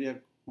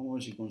 Vamos a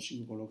ver si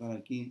consigo colocar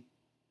aquí.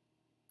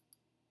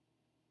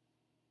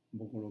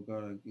 Voy a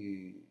colocar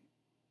aquí.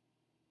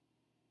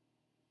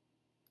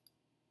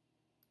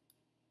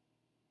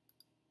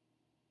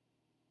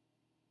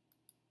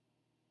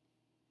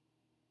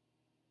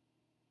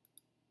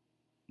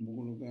 Voy a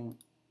colocar.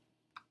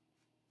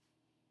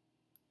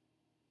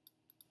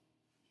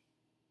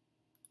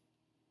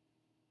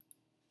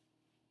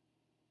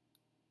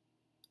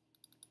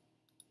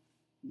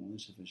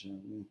 Vamos a fechar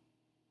aquí.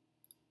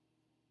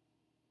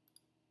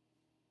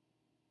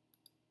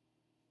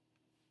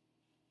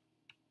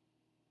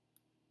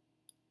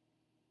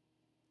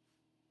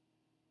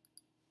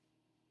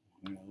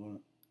 Agora,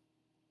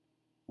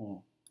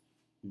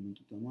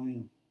 aumento o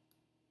tamanho.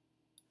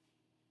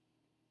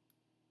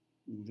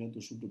 Un jato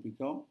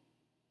subtropical.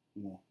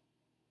 Un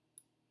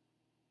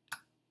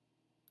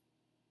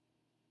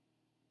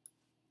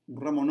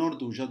ramo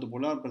norte del jato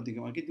polar,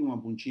 prácticamente. Aquí tengo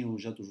una punchina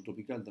del jato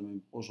subtropical,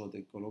 también puedo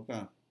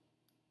colocar.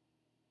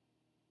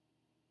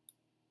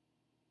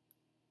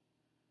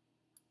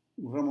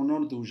 Un ramo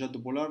norte del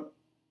jato polar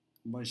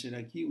va a ser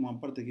aquí, una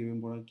parte que ven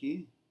por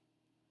aquí.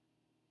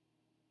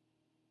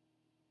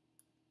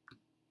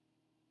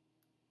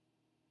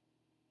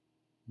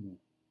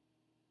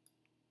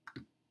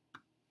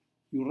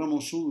 Y un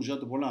ramo sur del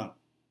jato polar.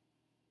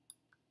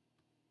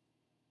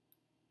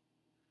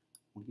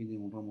 Aquí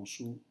tengo un ramo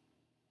sur.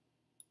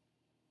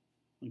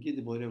 Aquí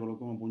te podría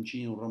colocar una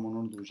ponchina, un ramo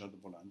norte del jato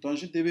polar.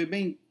 Entonces te ve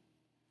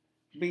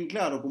bien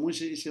claro como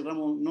ese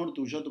ramo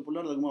norte del jato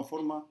polar de alguna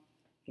forma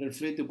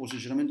refleja el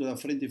posicionamiento de la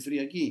frente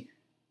fría aquí.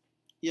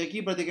 Y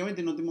aquí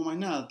prácticamente no tenemos más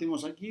nada.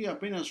 Tenemos aquí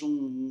apenas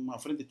una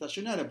frente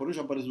estacionaria, por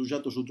eso aparece un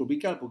jato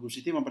subtropical, porque el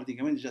sistema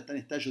prácticamente ya está en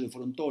estallo de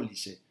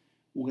frontólice.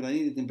 Un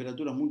gradiente de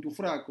temperaturas muy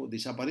fraco,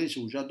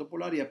 desaparece el jato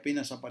polar y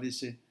apenas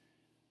aparece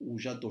un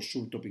jato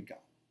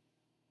subtropical.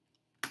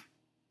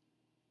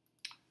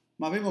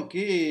 Mas vemos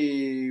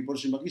que, por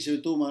ejemplo, aquí se ve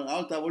toda la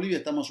alta Bolivia,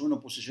 está más o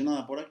menos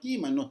posicionada por aquí,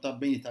 mas no está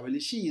bien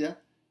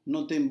establecida,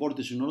 no tiene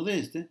vórtice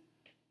nordeste,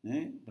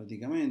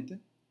 prácticamente.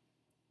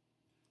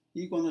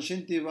 Y cuando la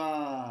gente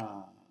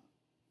va,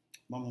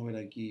 vamos a ver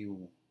aquí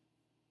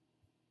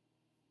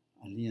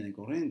la línea de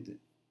corriente,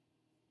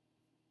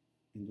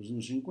 en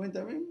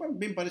 250,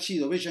 bien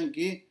parecido. Vean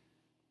que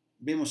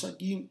vemos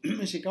aquí,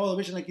 ese cavado,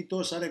 vean aquí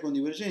toda esa área con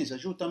divergencia.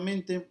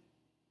 Justamente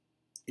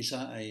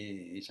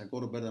esa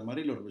color verde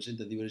amarelo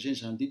representa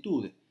divergencia de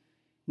altitude.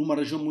 En una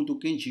región muy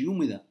quente y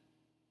húmeda,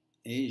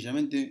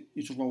 justamente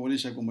eso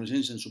favorece la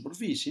convergencia en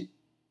superficie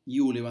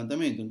y el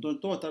levantamiento. Entonces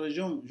toda esta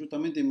región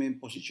justamente me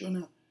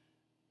posiciona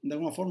de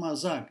alguna forma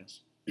las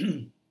sacas.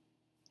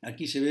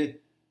 Aquí se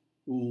ve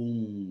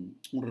un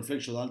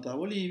reflexo de alta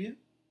Bolivia.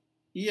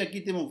 Y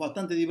aquí tenemos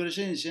bastante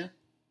divergencia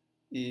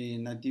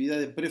en la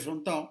actividad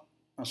prefrontal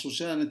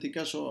asociada en este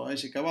caso a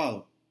ese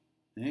cavado,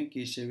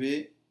 que se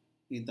ve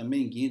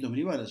también en 500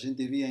 milibares. La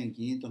gente ve en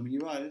 500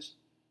 milibares.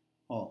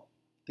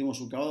 Tenemos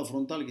un cavado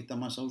frontal que está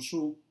más al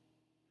sur.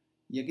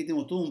 Y aquí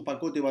tenemos todo un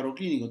pacote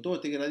baroclínico. Todo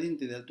este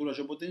gradiente de altura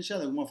geopotencial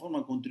de alguna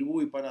forma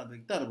contribuye para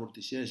detectar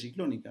vorticidades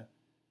ciclónicas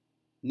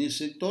en el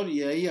sector,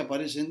 y ahí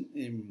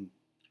aparecen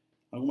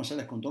algunas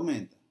áreas con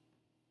tormenta.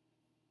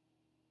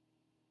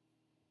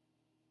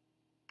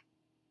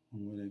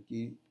 Vamos a ver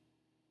aquí.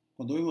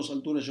 Cuando vemos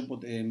altura,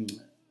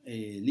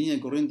 línea de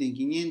corriente en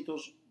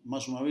 500,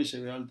 más una vez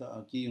se ve alta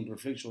aquí un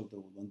reflexo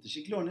de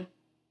anticiclones.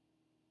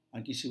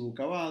 Aquí se ve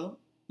cavado.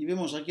 Y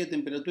vemos aquí a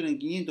temperatura en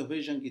 500,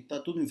 vean que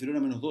está todo inferior a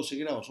menos 12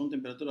 grados. Son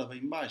temperaturas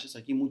bien bajas.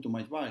 Aquí mucho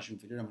más bajo,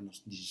 inferior a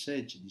menos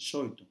 17,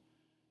 18.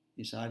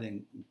 esa área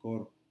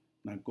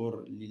na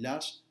cor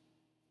lilás,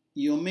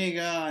 y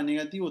omega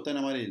negativo está en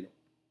amarelo.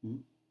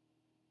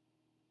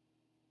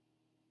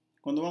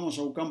 Cuando vamos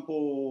a un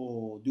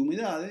campo de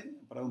humedad,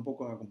 para ver un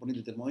poco la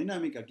componente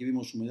termodinámica, aquí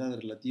vemos humedad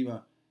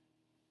relativa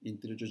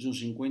entre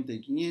 850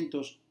 y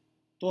 500,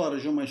 toda la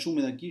región más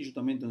húmeda aquí,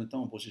 justamente donde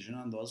estamos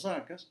posicionando las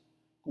zacas,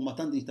 con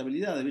bastante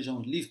instabilidad,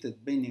 veamos lifted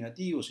bien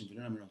negativos,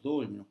 inferior a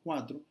 -2,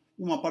 -4,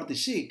 una parte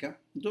seca,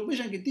 entonces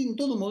vean que tienen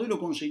todo un modelo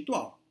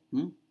conceptual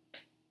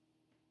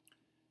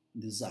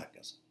de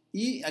zacas.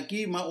 Y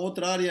aquí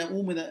otra área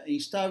húmeda e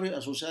instable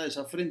asociada a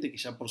esa frente que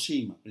se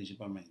aproxima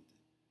principalmente.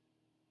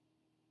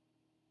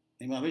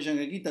 Además, vean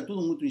que aquí está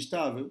todo muy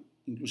instable,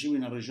 inclusive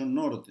en la región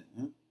norte.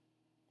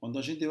 Cuando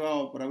la gente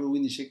va para ver el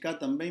índice K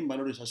también,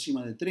 valores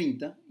acima de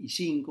 30 y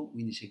 5,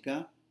 índice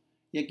K,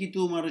 y aquí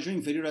toda una región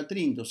inferior a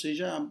 30, o sea,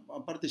 ya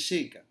a parte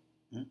seca,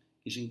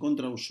 que se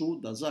encuentra al sur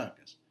de las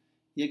zacas.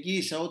 Y aquí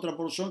esa otra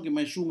porción que es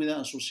más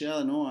húmeda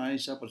asociada, ¿no?, a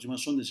esa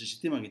aproximación de ese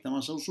sistema que está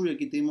más al sur, y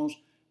aquí tenemos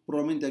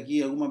probablemente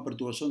aquí alguna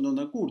perturbación de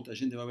onda curta. La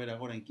gente va a ver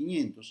ahora en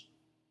 500,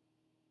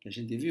 que la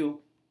gente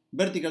vio.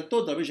 Vertical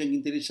total, vean que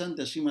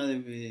interesante, acima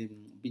de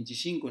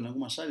 25 en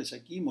algunas áreas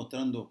aquí,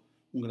 mostrando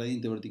un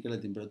gradiente vertical de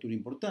temperatura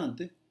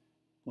importante,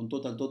 con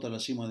total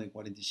acima de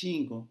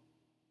 45,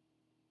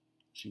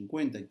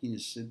 50 aquí en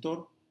ese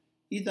sector.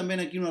 Y también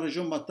aquí una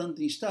región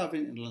bastante instable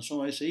en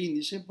relación a ese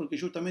índice, porque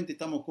justamente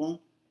estamos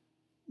con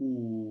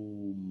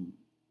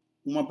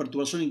una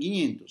perturbación en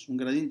 500, un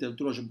gradiente de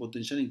altura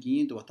potencial en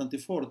 500 bastante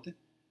fuerte,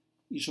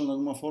 y son de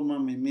alguna forma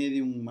me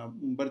mide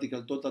un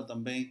vertical total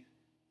también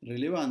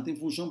relevante, en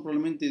función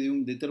probablemente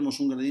de termos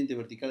un gradiente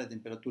vertical de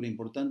temperatura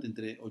importante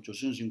entre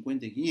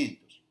 850 y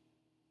 500.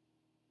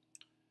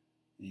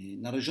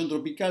 En la región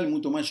tropical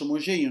mucho más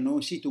homogéneo, no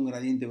existe un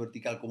gradiente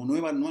vertical, como no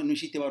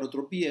existe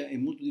barotropía, es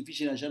muy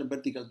difícil hallar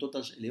vertical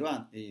totals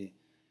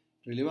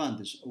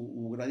relevantes.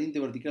 El gradiente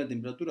vertical de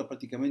temperatura es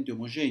prácticamente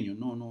homogéneo,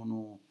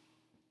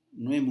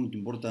 no es muy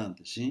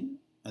importante, ¿sí?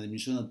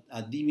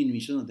 A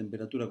disminución de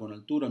temperatura con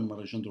altura en una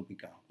región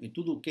tropical. Es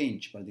todo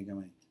quente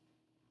prácticamente.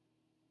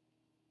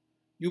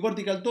 Y el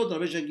vertical total,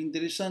 vean que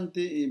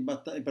interesante,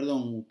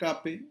 perdón,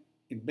 CAPE,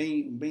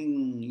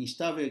 bien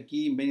instable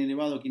aquí, bien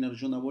elevado aquí en la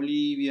región de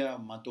Bolivia,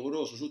 Mato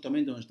Grosso,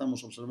 justamente donde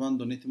estamos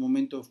observando en este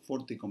momento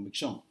fuerte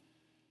convección.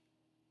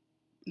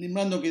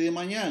 Lembrando que de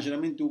mañana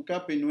generalmente el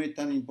CAPE no es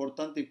tan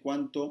importante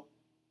cuanto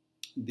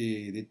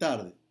de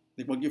tarde.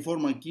 De cualquier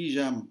forma, aquí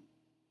ya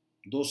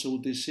 12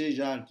 UTC,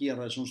 ya aquí la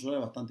radiación solar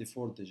es bastante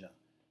fuerte ya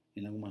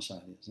en algunas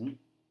áreas, ¿no?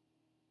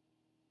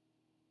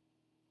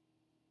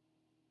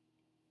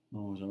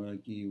 Vamos a ver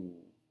aquí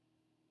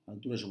la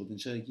altura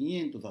potencial de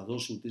 500, las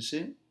 12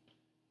 UTC.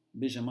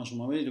 Vean más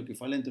una vez lo que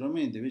falé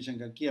anteriormente. Vean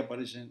que aquí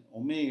aparecen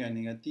omega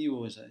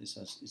negativo,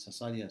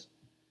 esas áreas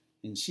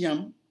en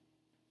Siam.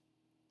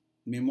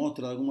 Me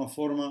muestra de alguna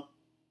forma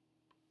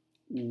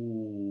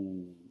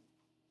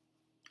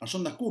las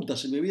ondas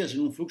cortas embebidas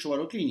en un flujo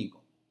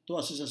baroclínico.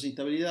 Todas esas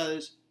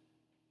instabilidades,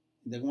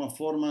 de alguna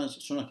forma,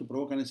 son las que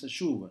provocan esas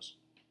lluvias.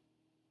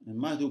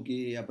 Más do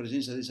que a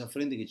presencia de esa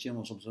frente que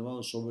habíamos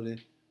observado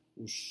sobre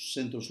el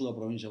centro-sur de la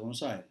provincia de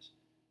Buenos Aires.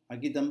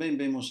 Aquí también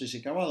vemos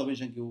ese Cavado,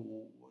 vean que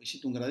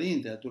existe un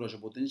gradiente de altura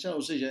potencial,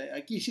 o sea,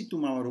 aquí existe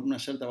una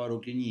cierta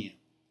baroclinía.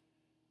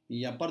 Y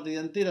la parte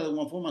delantera de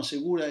alguna forma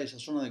asegura esa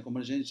zona de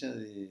convergencia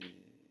del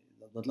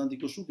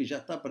Atlántico Sur que ya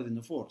está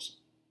perdiendo fuerza.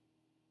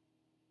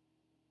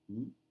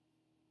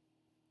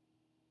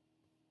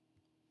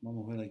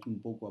 Vamos a ver aquí un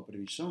poco a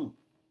previsión.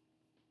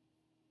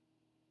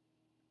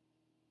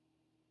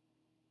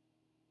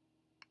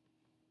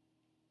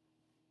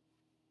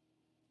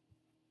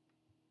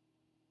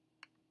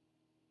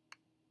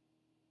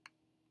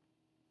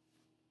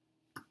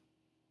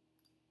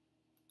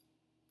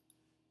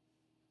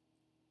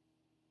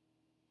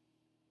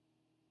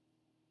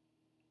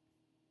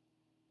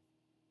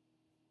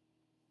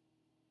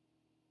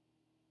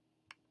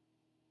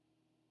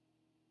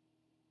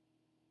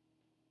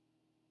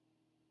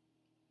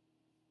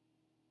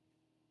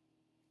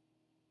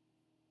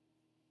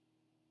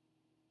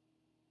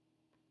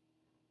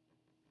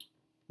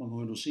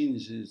 Vamos ver los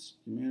índices.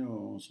 Primero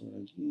vamos a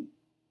ver aquí.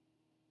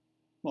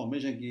 Bom,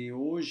 veja que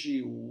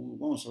hoje,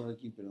 vamos a ver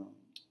aqui, perdão,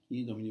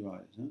 500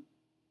 milibares, né?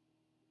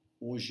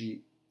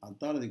 Hoje à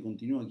tarde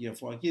continua aqui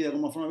afora. Aqui de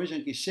alguma forma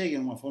vejam que segue de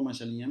alguma forma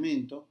esse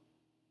alinhamento.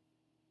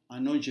 À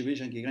noite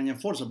vejam que ganha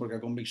força, porque a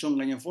convecção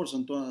ganha força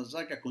em todas as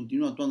zacas,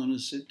 continua atuando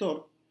nesse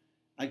setor.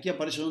 Aqui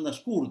aparecem ondas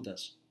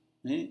curtas,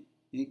 né?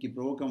 Que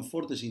provocam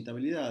fortes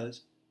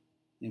instabilidades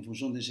em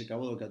função desse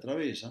cavado que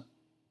atravessa.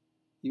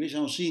 Y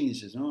vean los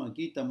índices, ¿no?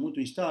 Aquí está muy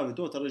instable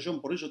toda esta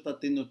región, por eso está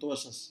teniendo toda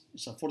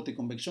esa fuerte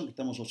convección que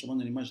estamos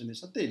observando en la imagen de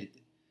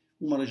satélite.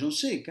 Una región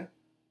seca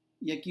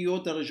y aquí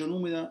otra región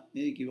húmeda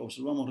que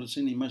observamos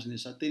recién en la imagen de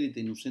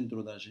satélite en el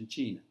centro de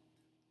Argentina.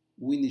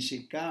 El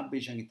índice K,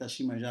 vean que está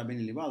acima ya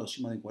bien elevado,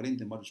 acima de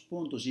 40 en varios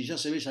puntos, y ya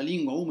se ve esa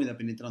lengua húmeda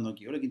penetrando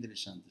aquí. Ahora qué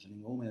interesante, esa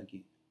lengua húmeda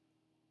aquí.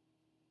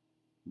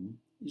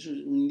 Eso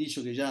es un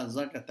indicio que ya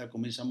Zaca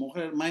comienza a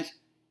mojar, más.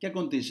 ¿Qué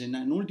acontece? En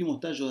el último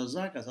estallo de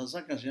las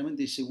zacas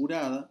realmente es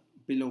asegurada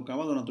pelo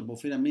Cavado na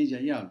troposfera média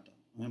e alta.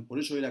 Por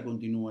isso ela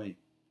continua aí.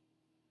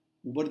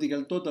 O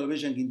vertical total,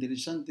 vejam que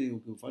interessante o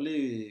que eu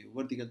falei, o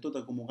vertical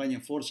total como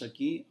ganha força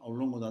aqui ao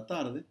longo da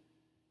tarde,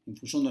 em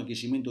função do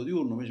aquecimento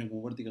diurno, vejam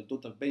como o vertical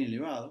total bem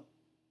elevado,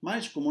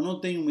 mas como não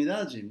tem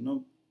umidade,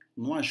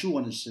 não há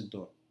chuva nesse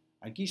setor.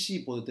 Aqui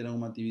sim pode ter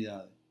alguma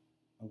atividade,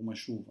 alguma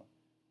chuva,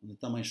 onde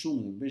está mais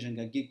úmido. Vejam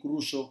que aqui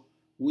cruzo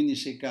o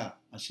índice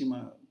K,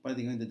 acima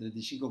praticamente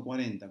 35,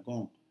 40,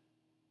 com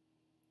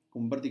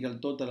vertical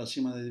total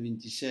acima de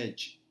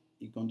 27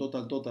 e com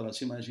total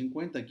acima de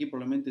 50, aqui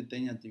provavelmente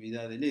tem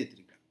atividade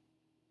elétrica.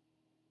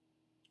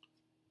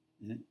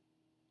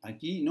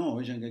 Aqui não,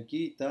 vejam que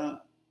aqui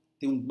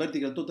tem um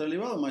vertical total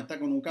elevado, mas está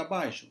com um K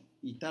baixo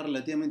e está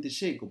relativamente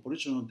seco, por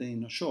isso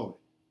não chove.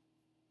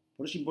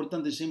 Por isso é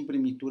importante sempre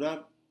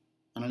misturar,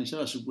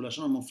 analisar a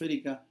circulação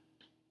atmosférica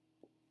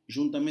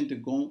juntamente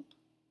com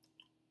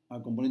a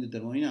componente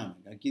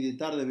termodinâmica. Aqui de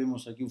tarde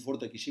vemos aqui um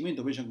forte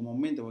aquecimento, vejam como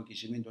aumenta o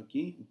aquecimento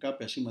aqui, um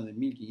CAP acima de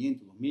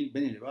 1500, 2000,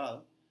 bem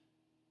elevado.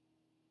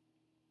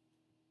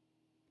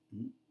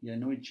 E à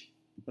noite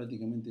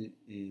praticamente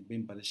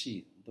bem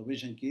parecido. Então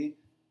vejam que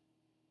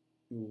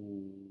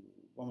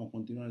vamos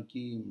continuar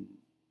aqui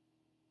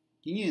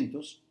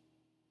 500.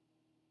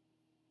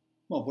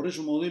 Bom, por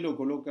isso o modelo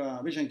coloca,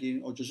 vejam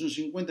que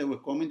 850 o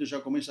escoamento já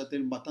começa a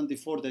ter bastante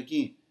forte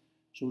aqui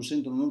sobre o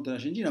centro-norte da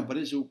Argentina.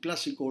 Aparece o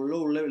clássico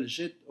low-level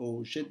jet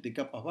ou jet de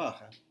capas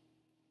bajas,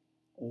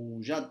 ou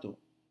jato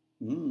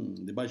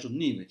de baixos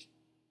níveis.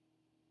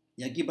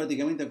 E aqui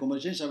praticamente a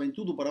convergência vem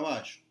tudo para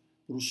baixo,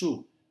 para o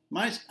sul.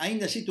 Mas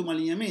ainda existe um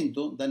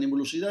alinhamento da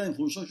nebulosidade em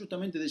função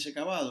justamente desse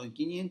cavado em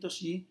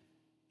 500 e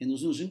em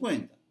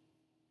 250.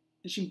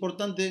 É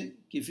importante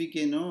que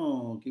fique,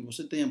 que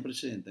você tenha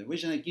presente.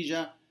 Vejam aqui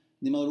já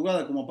de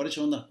madrugada como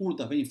aparecem ondas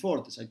curtas bem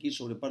fortes aqui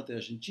sobre parte da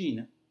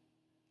Argentina.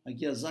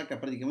 Aqui a zaca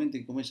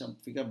praticamente começa a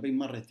ficar bem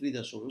mais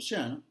restrita sobre o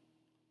oceano.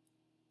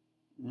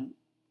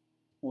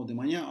 Ou de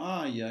manhã,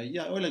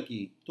 olha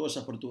aqui, todas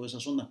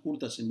essas ondas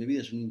curtas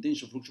embebidas em um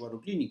intenso fluxo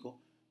baroclínico,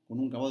 com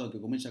um cavado que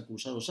começa a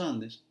cruzar os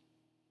Andes.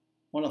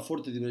 Olha a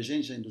forte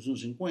divergência em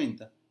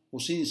 250.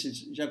 Os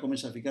índices já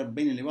começam a ficar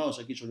bem elevados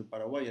aqui sobre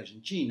Paraguai e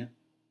Argentina.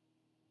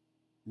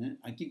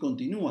 Aqui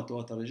continua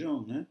toda esta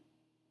região,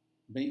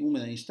 bem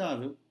úmida e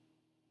instável.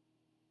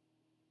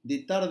 De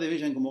tarde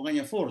vejam como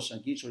ganha força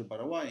aqui sobre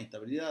Paraguai,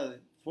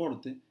 estabilidade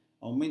forte,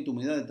 aumenta a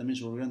umidade também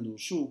sobre o Rio Grande do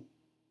Sul.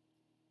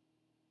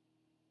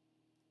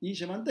 E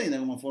se mantém de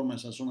alguma forma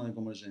essa zona de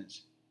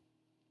convergência.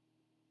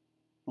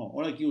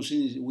 Olha aqui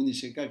o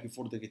índice K, que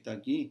forte que está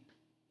aqui,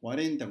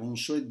 40 com um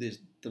sweat de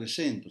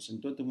 300.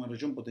 Então esta é uma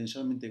região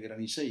potencialmente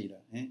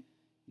graniceira e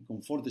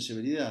com forte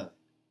severidade.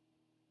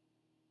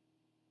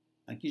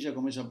 Aqui já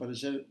começa a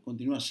aparecer,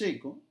 continua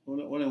seco.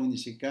 Olha o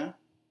índice K,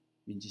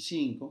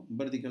 25. O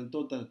vertical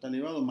total está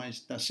elevado, mas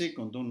está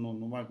seco, então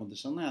não vai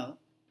acontecer nada.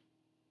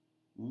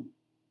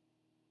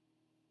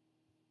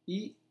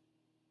 E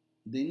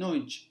de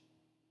noite,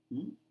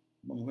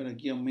 vamos ver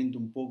aqui, aumenta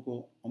um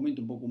pouco a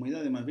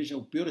umidade, mas veja,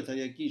 o pior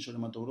estaria aqui sobre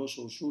Mato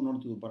Grosso do Sul,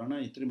 norte do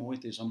Paraná e extremo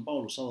oeste de São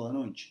Paulo, sábado à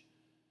noite.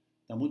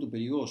 Está muito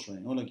perigoso.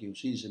 Olha aqui, o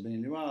índice bem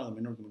elevado,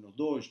 menor que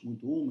 -2,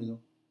 muito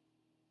úmido.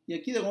 E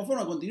aqui de alguma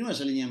forma continua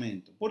esse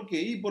alinhamento. Por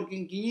quê? Porque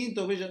em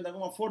 500, vejam, de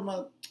alguma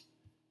forma,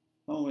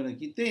 vamos ver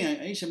aqui,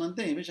 aí se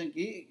mantém, vejam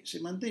que se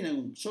mantém,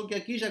 só que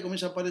aqui já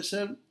começa a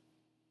aparecer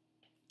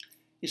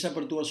essa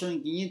perturbação em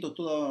 500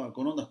 toda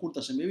com ondas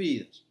curtas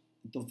embebidas.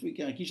 Então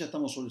aqui já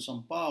estamos sobre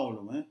São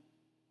Paulo,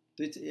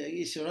 Entonces,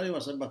 esse horário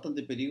vai ser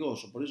bastante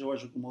perigoso, por isso eu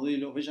acho que o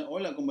modelo, vejam,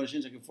 olha a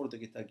convergência que forte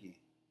que está aqui.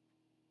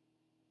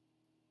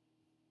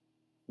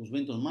 Os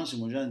ventos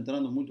máximos já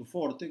entrando muito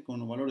forte, com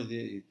os valores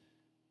de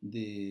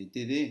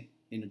TD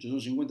em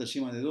 850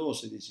 acima de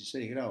 12,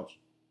 16 graus.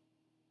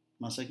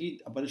 Mas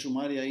aqui aparece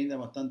uma área ainda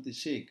bastante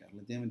seca,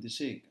 relativamente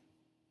seca.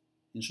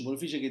 Em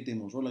superfície que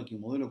temos, olha aqui, o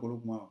modelo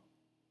coloca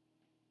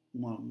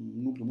um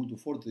núcleo muito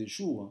forte de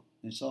chuva,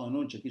 em sábado à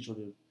noite, aqui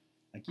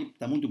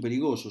está muito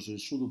perigoso, sobre o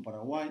sul do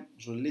Paraguai,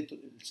 sobre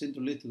o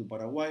centro-leste do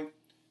Paraguai,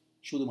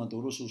 sul do Mato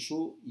Grosso do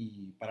Sul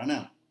e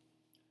Paraná,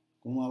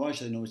 com uma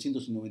baixa de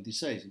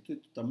 996. Então,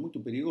 isto está muito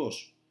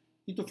perigoso.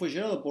 Isto foi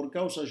gerado por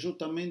causa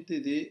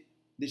justamente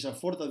dessa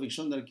forte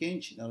advecção de ar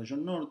quente na região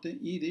norte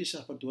e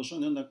dessas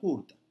perturbações de onda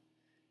curta.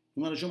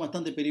 Uma região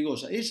bastante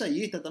perigosa. Essa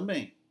e esta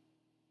também,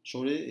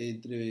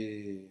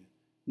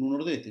 no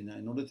nordeste,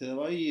 no nordeste da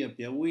Bahia,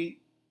 Piauí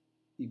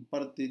e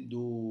parte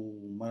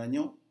do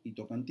Maranhão e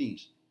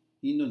Tocantins,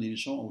 indo em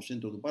direção ao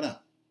centro do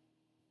Pará.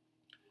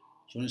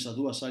 São essas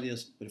duas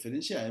áreas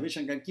preferenciais.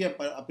 Vejam que aqui,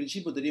 a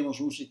princípio, teríamos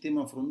um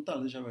sistema frontal,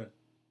 deixa eu ver.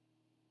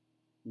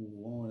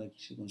 Vamos ver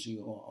aqui se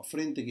consigo. A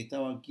frente que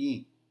estava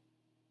aqui,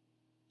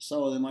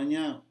 sábado de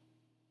manhã,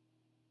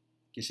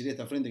 que seria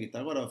esta frente que está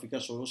agora, vai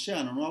ficar sobre o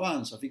oceano, não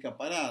avança, fica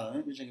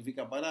parada. Vejam que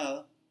fica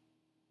parada.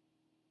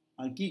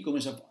 Aqui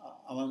começa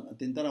a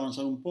tentar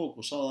avançar um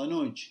pouco, sábado à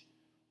noite.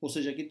 Ou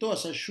seja, que toda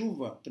essa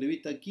chuva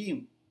prevista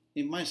aqui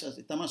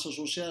está mais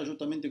associada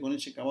justamente com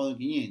esse cavado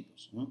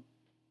 500.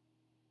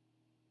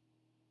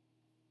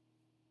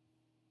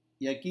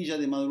 E aqui já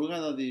de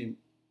madrugada de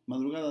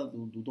madrugada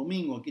do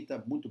domingo, aqui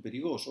está muito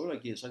perigoso. Olha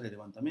aqui as áreas de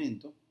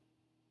levantamento.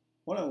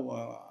 Olha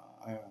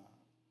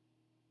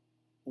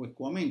o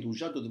escoamento, o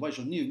jato de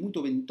baixos níveis,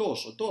 muito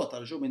ventoso, toda esta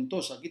região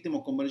ventosa. Aqui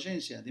temos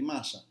convergência de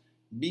massa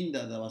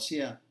vinda da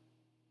bacia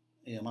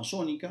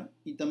amazônica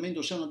e também do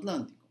Oceano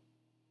Atlântico.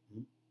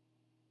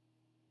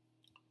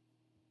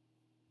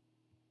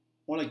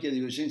 Olha aqui a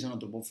divergência na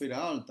troposfera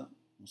alta.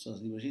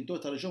 Toda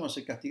esta região vai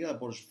ser castigada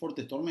por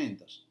fortes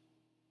tormentas.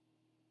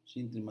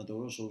 Entre Mato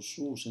Grosso do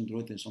Sul,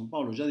 centro-oeste de São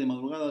Paulo, já de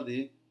madrugada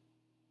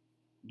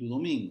do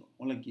domingo.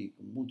 Olha aqui,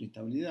 com muita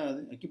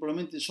instabilidade. Aqui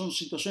provavelmente são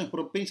situações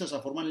propensas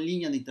a formar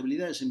linhas de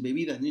instabilidades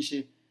embebidas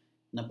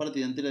na parte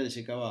dianteira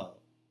desse cavado.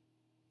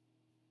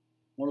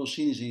 Olha, os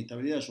índices de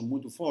instabilidade são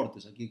muito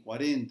fortes. Aqui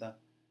 40,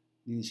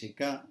 índice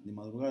K, de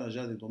madrugada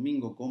já de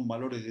domingo, com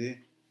valores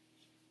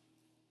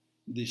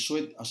de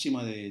SWET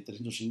acima de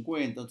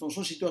 350. Então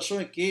son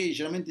situaciones que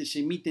geralmente se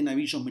emiten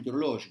avisos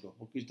meteorológicos,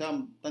 porque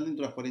están dentro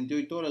de las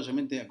 48 horas,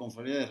 realmente la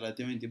confiabilidad es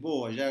relativamente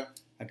boa. Ya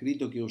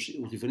acredito que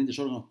los diferentes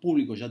órganos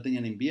públicos ya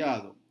tengan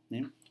enviado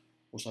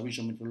los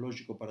avisos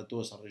meteorológicos para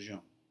toda esa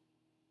región.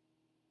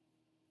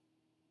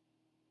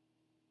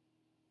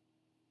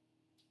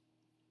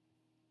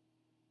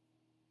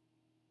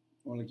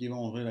 Ahora aquí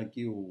vamos a ver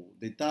aquí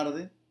de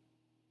tarde,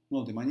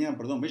 no, de mañana,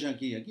 perdón, vean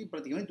aquí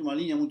prácticamente una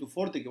línea muy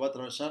fuerte que va a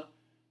atravesar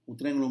un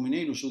triángulo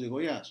mineiro sur de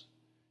Goiás.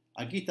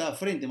 Aquí está a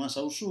frente, más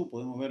al sur,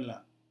 podemos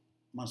verla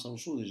más al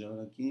sur, ya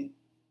ver aquí.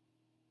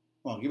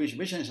 Bueno, aquí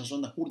vean esas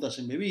ondas curtas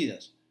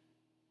embebidas.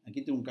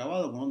 Aquí tengo un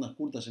cavado con ondas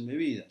curtas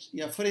embebidas. Y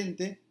a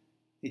frente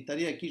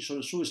estaría aquí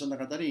sobre el sur de Santa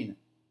Catarina,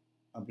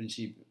 al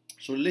principio,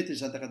 sobre el este de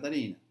Santa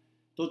Catarina.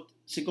 Entonces,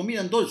 se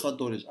combinan dos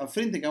factores, a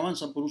frente que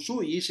avanza por el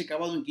sur y ese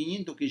cavado en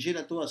 500 que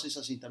genera todas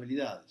esas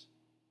instabilidades.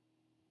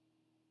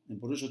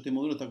 Por eso este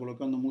módulo está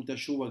colocando mucha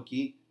lluvia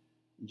aquí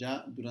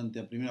ya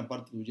durante la primera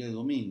parte del día de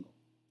domingo.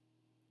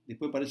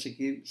 Después parece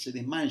que se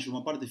desmancha,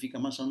 una parte fica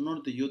más al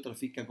norte y otra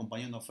fica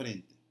acompañando a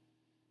frente,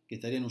 que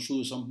estaría en el sur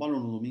de São Paulo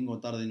en un domingo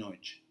tarde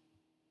noche.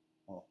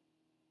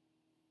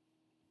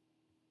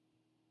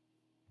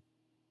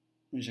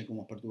 Vean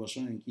como las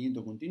perturbaciones en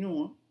 500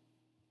 continúan,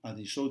 a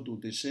 18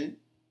 UTC.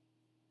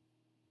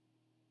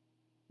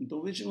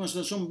 Entonces es una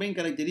situación bien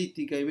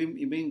característica y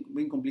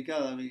bien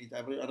complicada.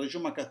 La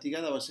región más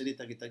castigada va a ser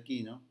esta que está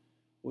aquí, ¿no?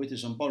 Oeste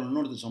de São Paulo,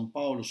 norte de São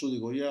Paulo, sur de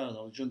Goiás,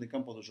 la región de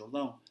Campos do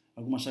Jordão,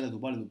 algunas áreas do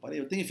Vale do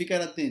Paraíba. Tienen que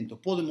ficar atentos.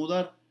 Puede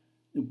mudar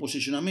el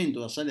posicionamiento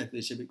de las áreas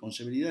con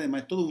severidad,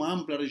 mas toda una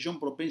amplia región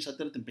propensa a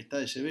tener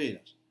tempestades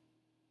severas.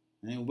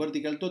 El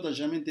vertical total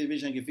generalmente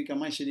vean que fica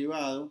más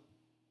elevado,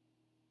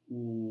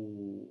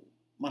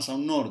 más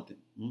al norte.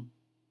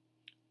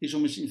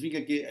 Eso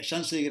significa que la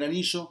chance de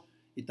granizo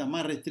está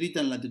más restrita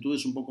en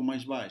latitudes un poco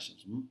más bajas.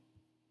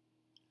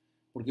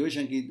 Porque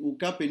vean que el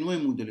CAP no es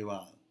muy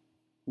elevado.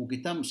 O que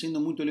está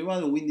siendo muy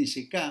elevado o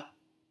índice K,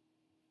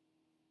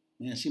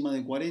 acima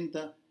de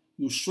 40,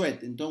 y el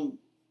SWET. Entonces,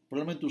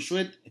 probablemente el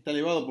SWET está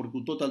elevado porque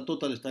el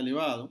total está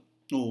elevado.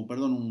 No,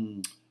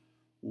 perdón,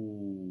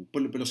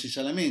 pero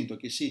cisalamiento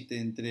que existe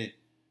entre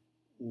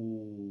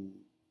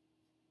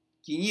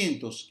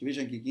 500, que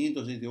vean que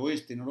 500 es de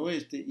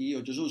oeste-noroeste, y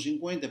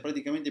 850 es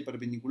prácticamente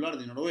perpendicular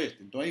de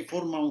noroeste. Entonces ahí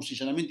forma un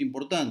cisalamiento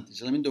importante,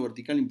 cisalamiento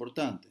vertical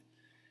importante.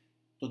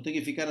 Entonces hay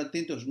que ficar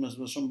atentos, es una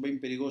situación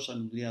bien peligrosa en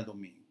el día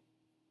domingo.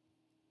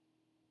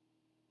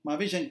 Mas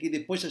vean que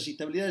después las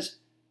instabilidades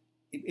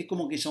es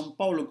como que São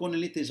Paulo con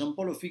el este de São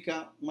Paulo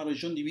fica una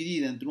región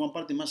dividida entre una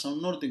parte más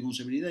al norte con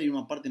severidad y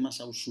una parte más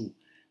al sur.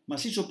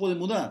 Mas eso puede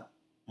mudar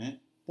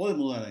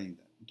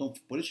ainda.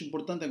 Entonces, por eso es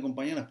importante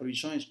acompañar las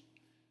previsiones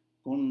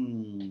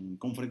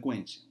con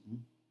frecuencia.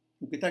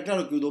 Porque está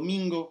claro que el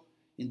domingo,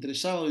 entre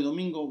sábado y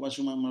domingo, va a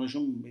ser una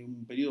región,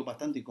 un periodo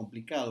bastante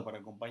complicado para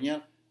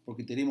acompañar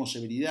porque tenemos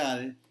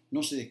severidades,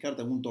 no se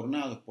descarta algún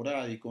tornado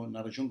esporádico en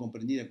la región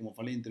comprendida, como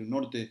falei, entre el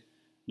norte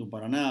do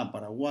Paraná,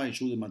 Paraguay,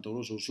 sur de Mato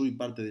Grosso do Sul e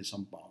parte de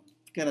São Paulo.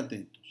 Ficar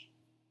atentos.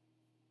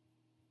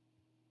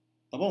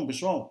 Tá bom,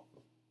 pessoal?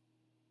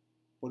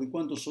 Por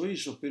enquanto só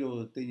isso,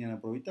 espero que tenham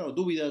aproveitado.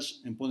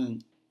 Dúvidas, podem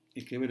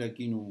escrever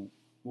aqui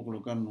vou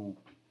colocar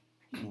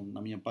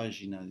na minha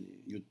página de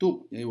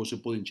YouTube, e aí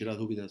vocês podem tirar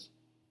dúvidas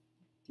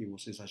que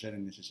vocês acharem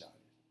necessárias.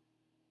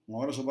 Um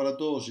abraço para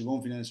todos e bom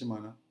final de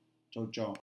semana. Tchau, tchau.